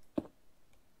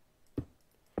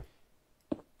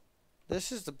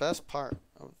 This is the best part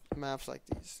of maps like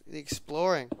these. The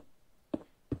exploring.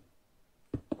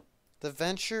 The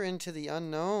venture into the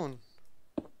unknown.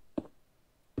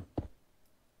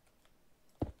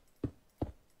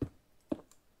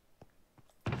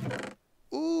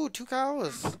 Ooh, 2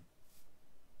 cows.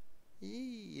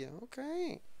 Yeah,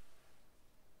 okay.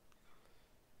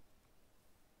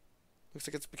 Looks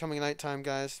like it's becoming nighttime,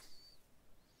 guys.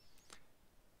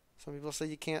 Some people say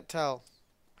you can't tell.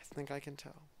 I think I can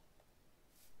tell.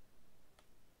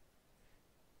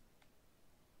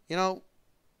 You know,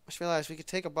 I just realized we could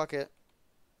take a bucket,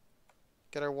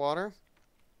 get our water.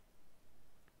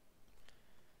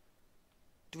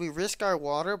 Do we risk our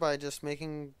water by just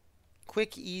making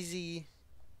quick, easy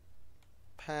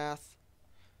path?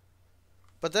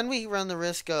 But then we run the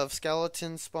risk of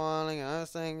skeletons spawning and other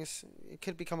things. It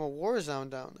could become a war zone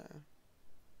down there.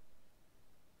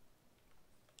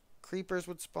 Creepers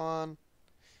would spawn.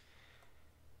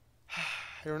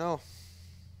 I don't know.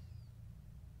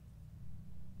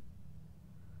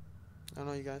 I don't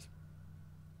know, you guys.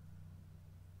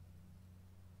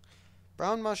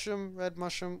 Brown mushroom, red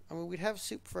mushroom. I mean, we'd have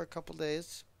soup for a couple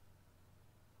days.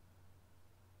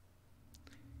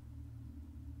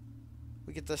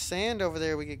 We get the sand over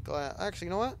there, we get glass. Actually,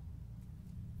 you know what?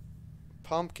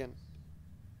 Pumpkin.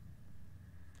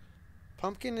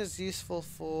 Pumpkin is useful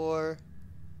for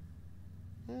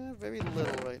very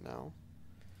little right now.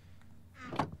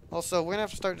 Also, we're going to have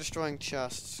to start destroying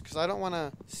chests, because I don't want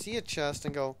to see a chest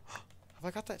and go, have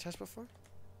I got that chest before?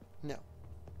 No.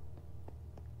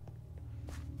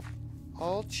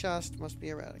 All chests must be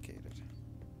eradicated.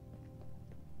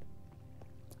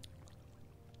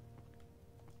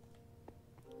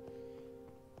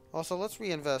 Also, let's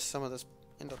reinvest some of this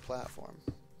into platform.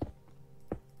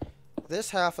 This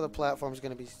half of the platform is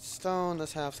going to be stone,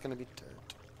 this half is going to be dirt.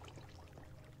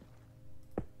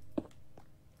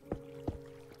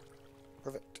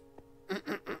 Perfect.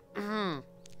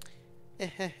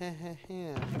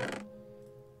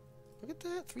 Look at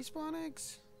that, 3 spawn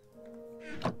eggs.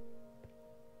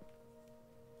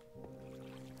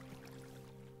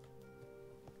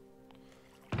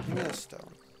 Give me a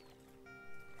stone.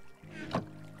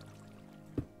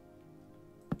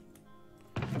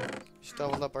 Just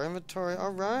doubled up our inventory.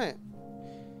 Alright.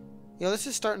 You know, this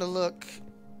is starting to look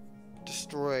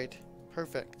destroyed.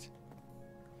 Perfect.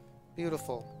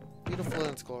 Beautiful. Beautiful in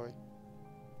its glory.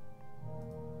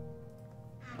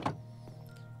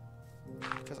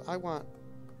 Because I want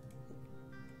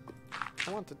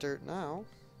the dirt now.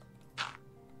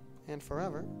 And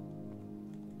forever.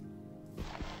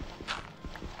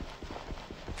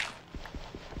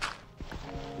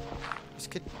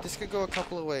 This could go a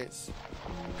couple of ways.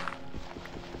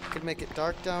 Could make it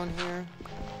dark down here.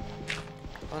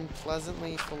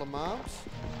 Unpleasantly full of mobs.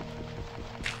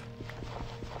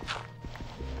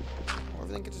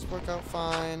 everything could just work out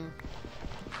fine.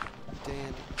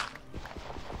 Dandy.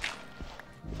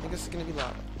 I think this is gonna be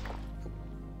lava. Oh,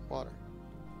 water.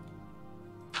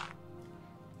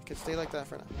 It could stay like that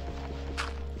for now.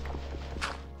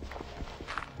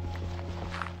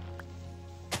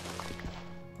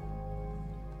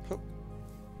 Oh.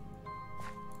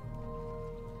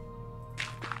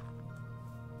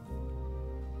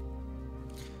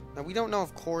 Now we don't know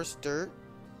if coarse dirt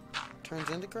turns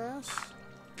into grass.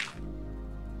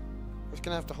 We're just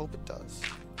gonna have to hope it does.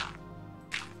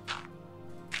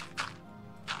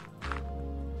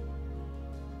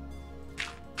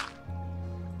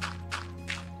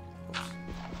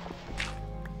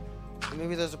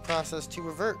 Maybe there's a process to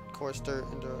revert coarse dirt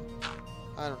into,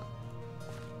 I don't know.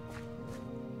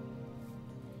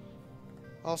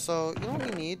 Also, you know what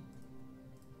we need?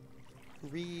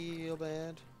 Real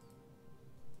bad.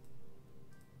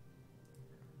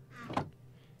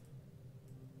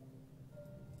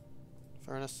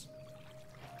 Furnace.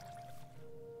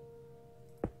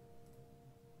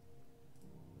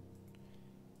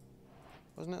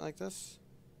 Wasn't it like this?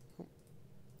 Oh.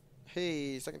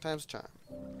 Hey, second time's a charm.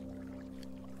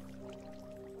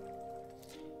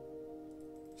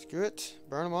 Screw it.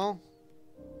 Burn them all.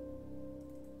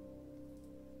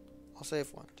 I'll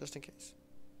save one, just in case.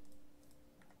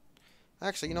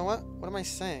 Actually, you know what? What am I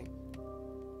saying?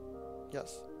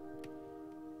 Yes.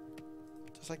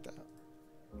 Just like that.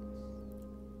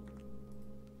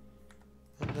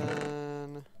 And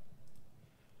then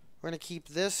we're gonna keep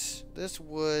this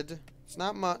wood. It's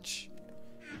not much,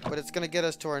 but it's gonna get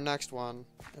us to our next one,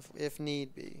 if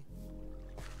need be.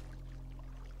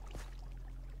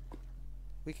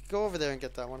 We could go over there and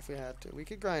get that one if we had to. We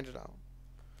could grind it out.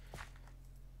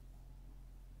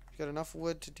 We've got enough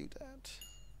wood to do that.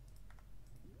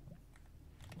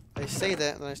 I say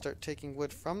that, and then I start taking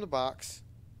wood from the box.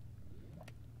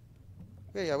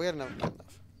 Yeah, we had enough.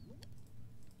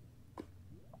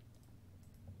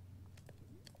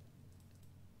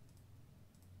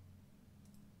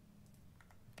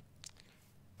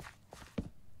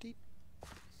 Deep.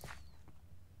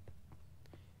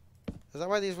 Is that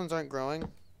why these ones aren't growing? I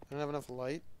don't have enough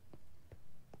light?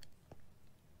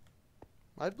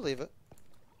 I'd believe it.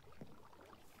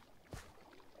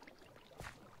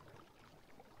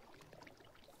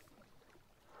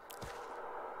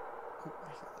 Oh,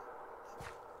 I hear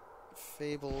that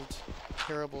fabled,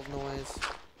 terrible noise.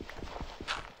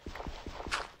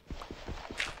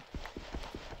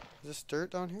 Is this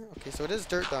dirt down here? Okay, so it is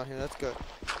dirt down here. That's good.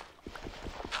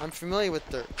 I'm familiar with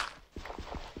dirt.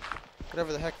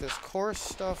 Whatever the heck this coarse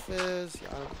stuff is. Yeah,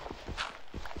 I don't know.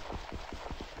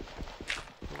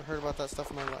 Never heard about that stuff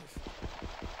in my life.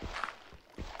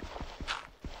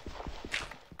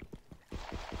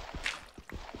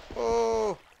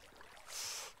 Oh!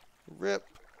 Rip.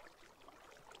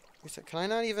 Can I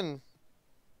not even...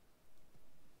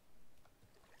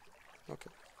 Okay,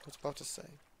 I was about to say.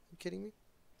 Are you kidding me?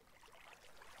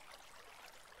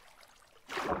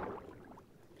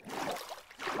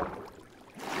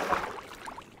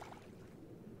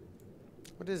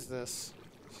 What is this?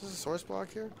 Is this a source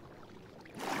block here?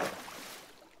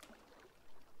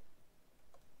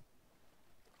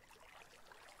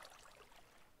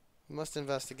 We must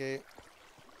investigate.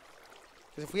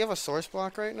 Because if we have a source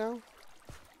block right now,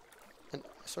 and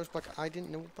a source block I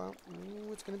didn't know about,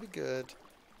 ooh, it's going to be good.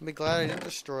 I'll be glad I didn't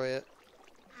destroy it.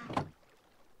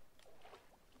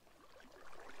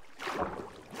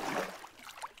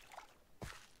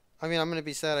 I mean, I'm going to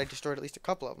be sad I destroyed at least a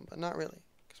couple of them, but not really.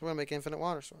 Because we're going to make an infinite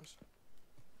water source.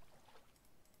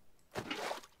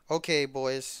 Okay,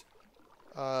 boys.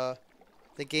 The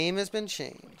game has been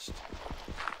changed.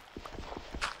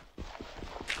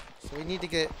 So we need to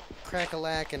get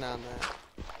crack-a-lackin' on that.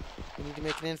 We need to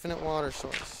make an infinite water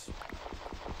source.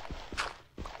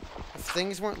 If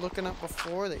things weren't looking up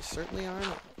before, they certainly are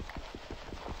now.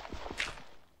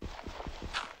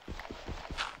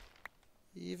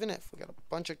 Even if we got a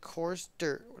bunch of coarse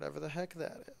dirt, whatever the heck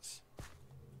that is.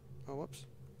 Oh, whoops.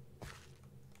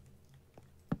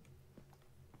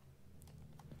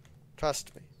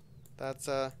 Trust me.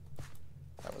 That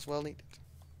was well needed.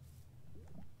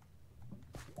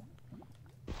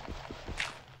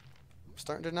 I'm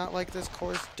starting to not like this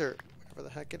coarse dirt, whatever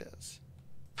the heck it is.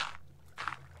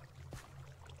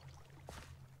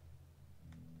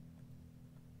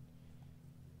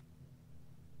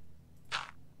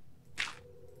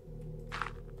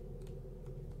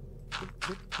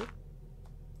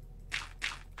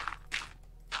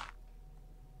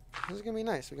 This is gonna be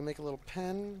nice. We can make a little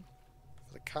pen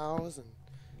for the cows and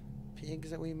pigs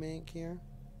that we make here.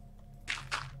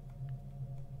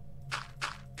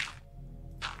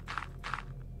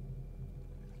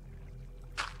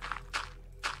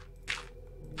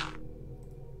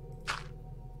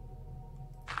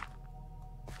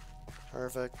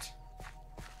 Perfect.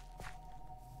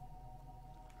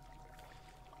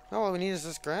 Now all we need is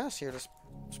this grass here to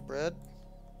spread.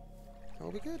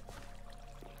 That'll be good.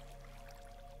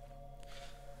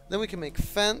 Then we can make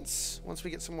fence. Once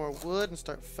we get some more wood and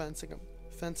start fencing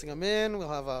them in, we'll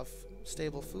have a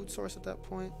stable food source at that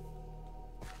point.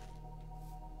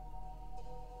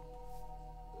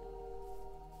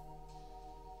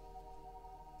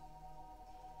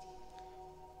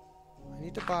 I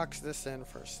need to box this in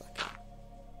for a second.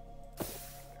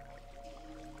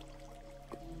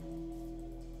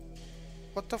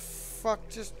 What the fuck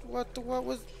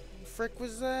what frick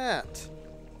was that?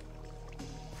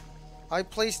 I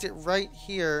placed it right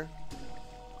here.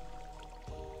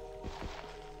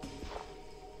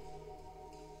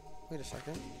 Wait a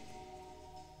second.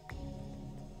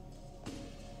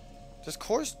 Does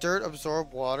coarse dirt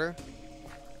absorb water?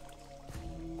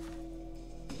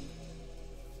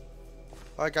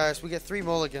 Alright guys, we get 3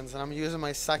 mulligans and I'm using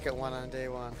my second one on day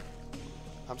 1.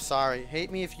 I'm sorry.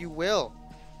 Hate me if you will.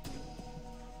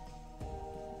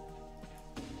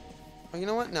 Oh, you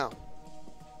know what? No.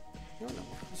 You know what? No.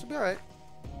 This will be alright.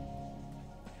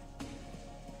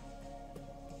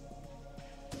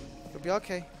 It'll be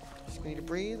okay. Just gonna need to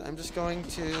breathe. I'm just going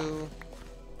to...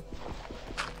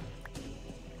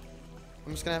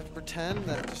 I'm just gonna have to pretend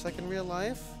that just like in real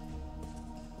life,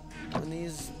 when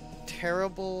these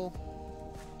terrible,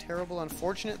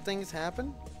 unfortunate things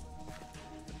happen,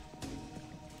 you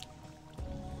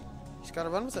just gotta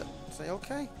run with it. Say,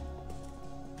 okay.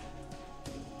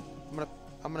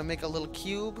 I'm gonna make a little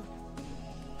cube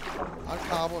out of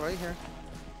cobble right here.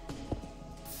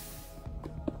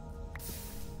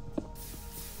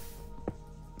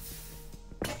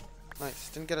 Nice.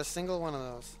 Didn't get a single one of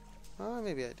those. Oh,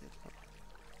 maybe I did.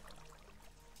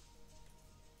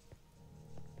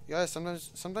 You guys,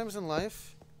 sometimes in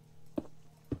life,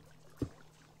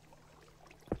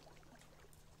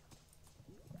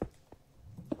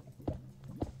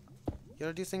 you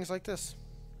gotta do things like this.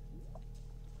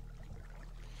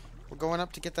 We're going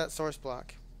up to get that source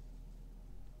block.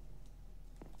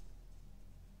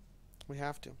 We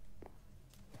have to.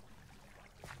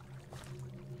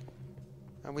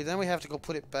 And then we have to go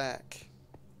put it back.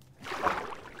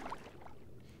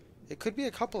 It could be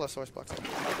a couple of source blocks.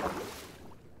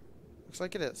 Looks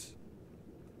like it is.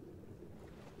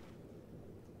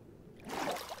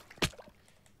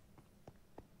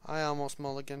 I almost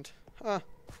mulliganed. Huh.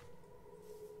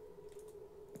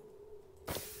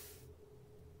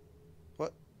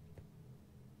 What?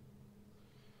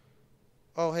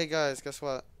 Oh, hey guys, guess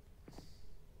what?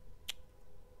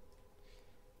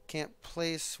 Can't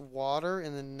place water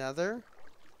in the nether.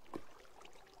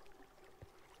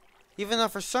 Even though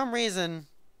for some reason...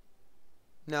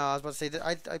 No, I was about to say that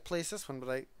I placed this one, but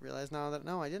I realize now that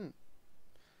no, I didn't.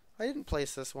 I didn't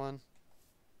place this one.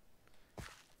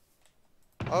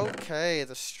 Okay,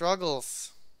 the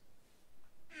struggles.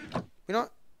 We know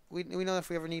if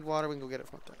we ever need water, we can go get it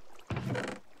from up there.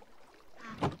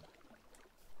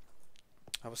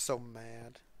 I was so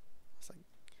mad.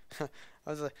 I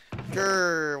was like,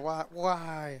 grr,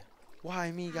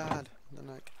 why me, God? And then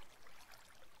like,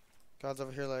 God's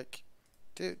over here like,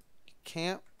 dude, you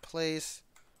can't place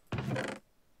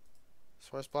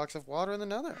source blocks of water in the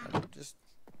nether.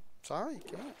 Sorry, you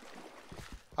can't.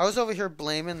 I was over here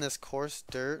blaming this coarse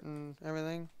dirt and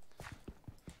everything.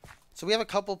 So we have a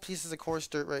couple pieces of coarse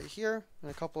dirt right here and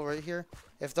a couple right here.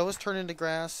 If those turn into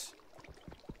grass,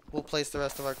 we'll place the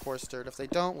rest of our coarse dirt. If they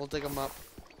don't, we'll dig them up.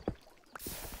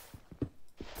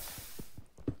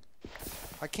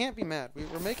 I can't be mad.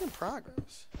 We're making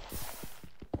progress.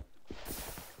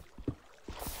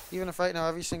 Even if right now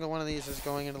every single one of these is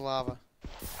going into lava.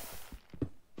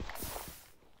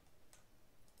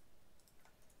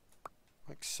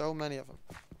 Like so many of them.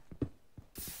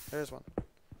 There's one.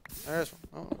 There's one.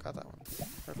 Oh, got that one.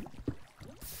 Perfect.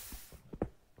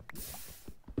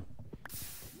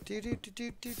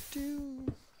 Do.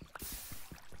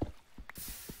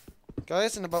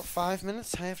 Guys, in about 5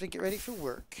 minutes, I have to get ready for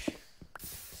work.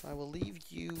 So I will leave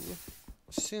you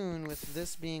soon with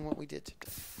this being what we did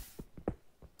today.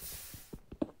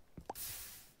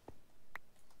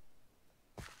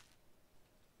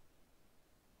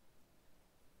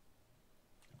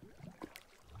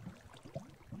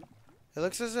 It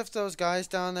looks as if those guys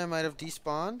down there might have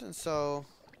despawned, and so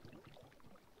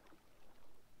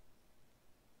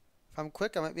if I'm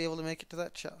quick, I might be able to make it to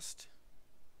that chest.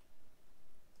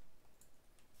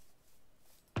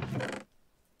 Let's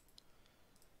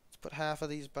put half of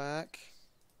these back.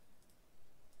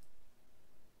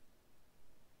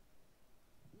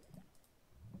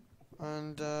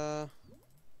 And, you know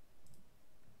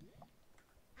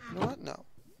what? No.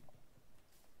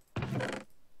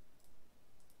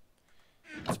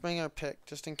 bring our pick,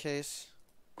 just in case.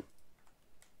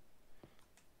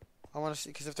 I want to see,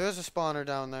 because if there's a spawner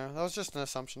down there, that was just an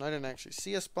assumption. I didn't actually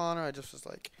see a spawner. I just was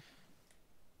like,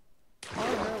 I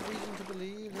have reason to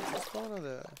believe there's a spawner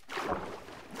there.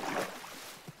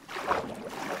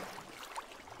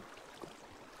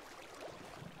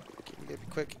 Okay, we gotta be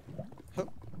quick.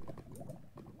 Hup.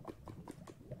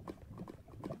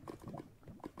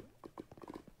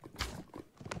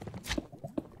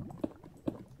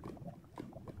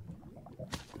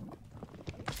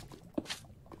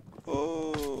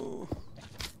 Oh.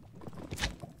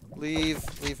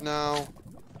 Leave now.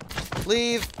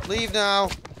 Leave now.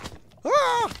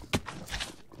 Ah!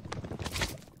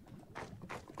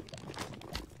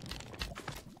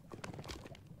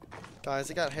 Guys,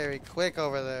 it got hairy quick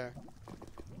over there.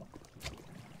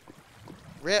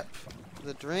 Rip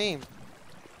the dream.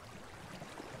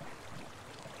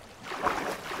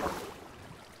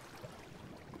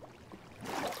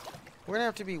 We're gonna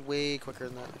have to be way quicker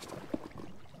than that next time.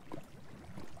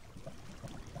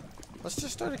 Let's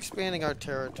just start expanding our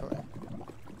territory.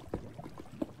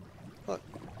 Look,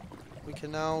 we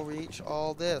can now reach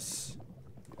all this.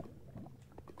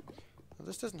 Well,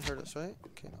 this doesn't hurt us, right?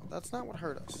 Okay, no, that's not what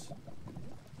hurt us.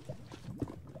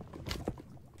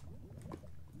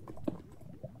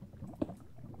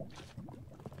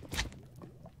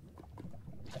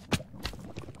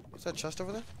 Is that chest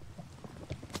over there?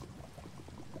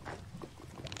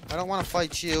 I don't want to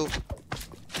fight you.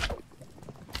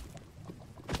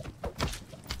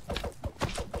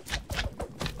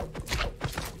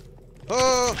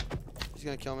 Oh! He's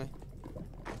gonna kill me.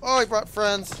 Oh, he brought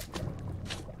friends.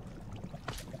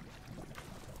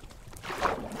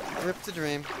 Rip the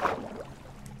dream.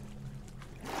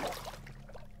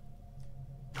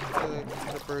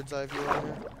 The bird's eye view over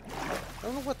here. I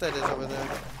don't know what that is over there.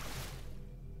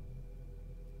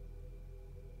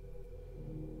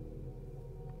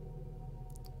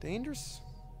 Dangerous.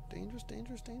 Dangerous.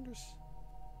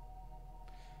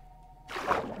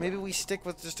 Maybe we stick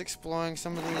with just exploring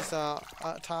some of these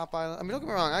top islands. I mean, don't get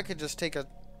me wrong. I could just take a...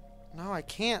 No, I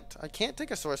can't. I can't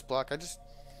take a source block. But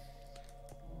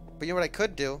you know what I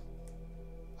could do?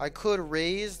 I could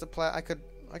raise the I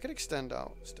could extend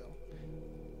out still.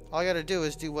 All I gotta do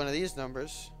is do one of these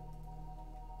numbers.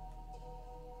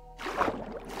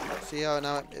 See how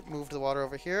now it moved the water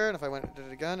over here, and if I went and did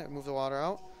it again, it moved the water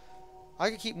out. I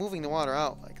could keep moving the water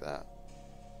out like that.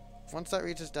 Once that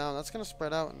reaches down, that's gonna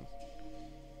spread out and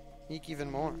eke even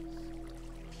more.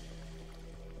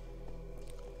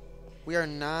 We are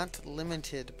not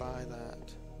limited by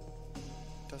that.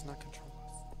 It does not control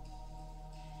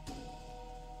us.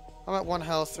 I'm at 1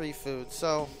 health, 3 food,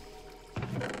 so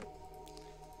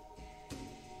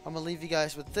I'm gonna leave you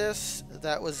guys with this.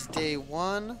 That was day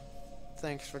 1.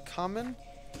 Thanks for coming.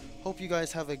 Hope you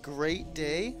guys have a great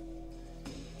day.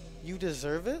 You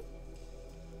deserve it.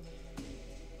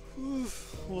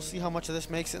 We'll see how much of this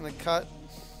makes it in the cut.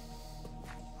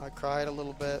 I cried a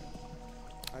little bit.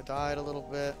 I died a little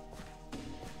bit.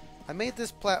 I made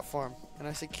this platform, and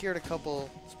I secured a couple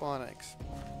spawn eggs.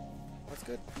 That's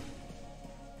good.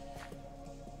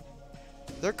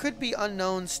 There could be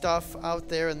unknown stuff out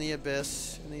there in the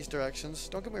abyss in these directions.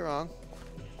 Don't get me wrong.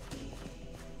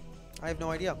 I have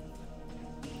no idea.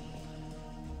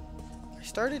 I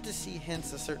started to see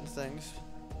hints of certain things.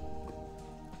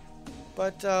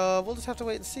 But we'll just have to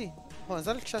wait and see. Hold on, is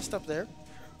that a chest up there?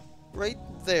 Right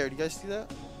there. Do you guys see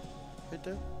that? Right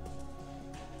there?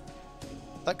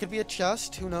 That could be a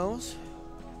chest. Who knows?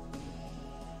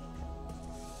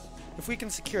 If we can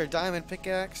secure a diamond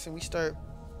pickaxe and we start,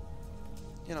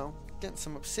 you know, getting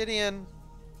some obsidian,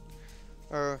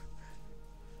 or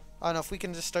I don't know, if we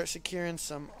can just start securing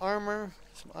some armor,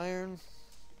 some iron,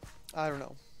 I don't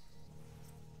know.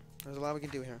 There's a lot we can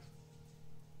do here.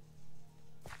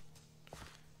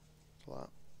 A lot.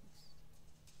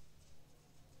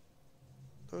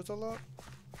 There's a lot.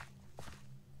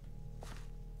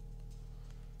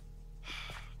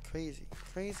 Crazy.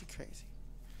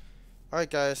 Alright,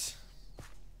 guys.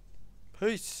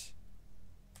 Peace.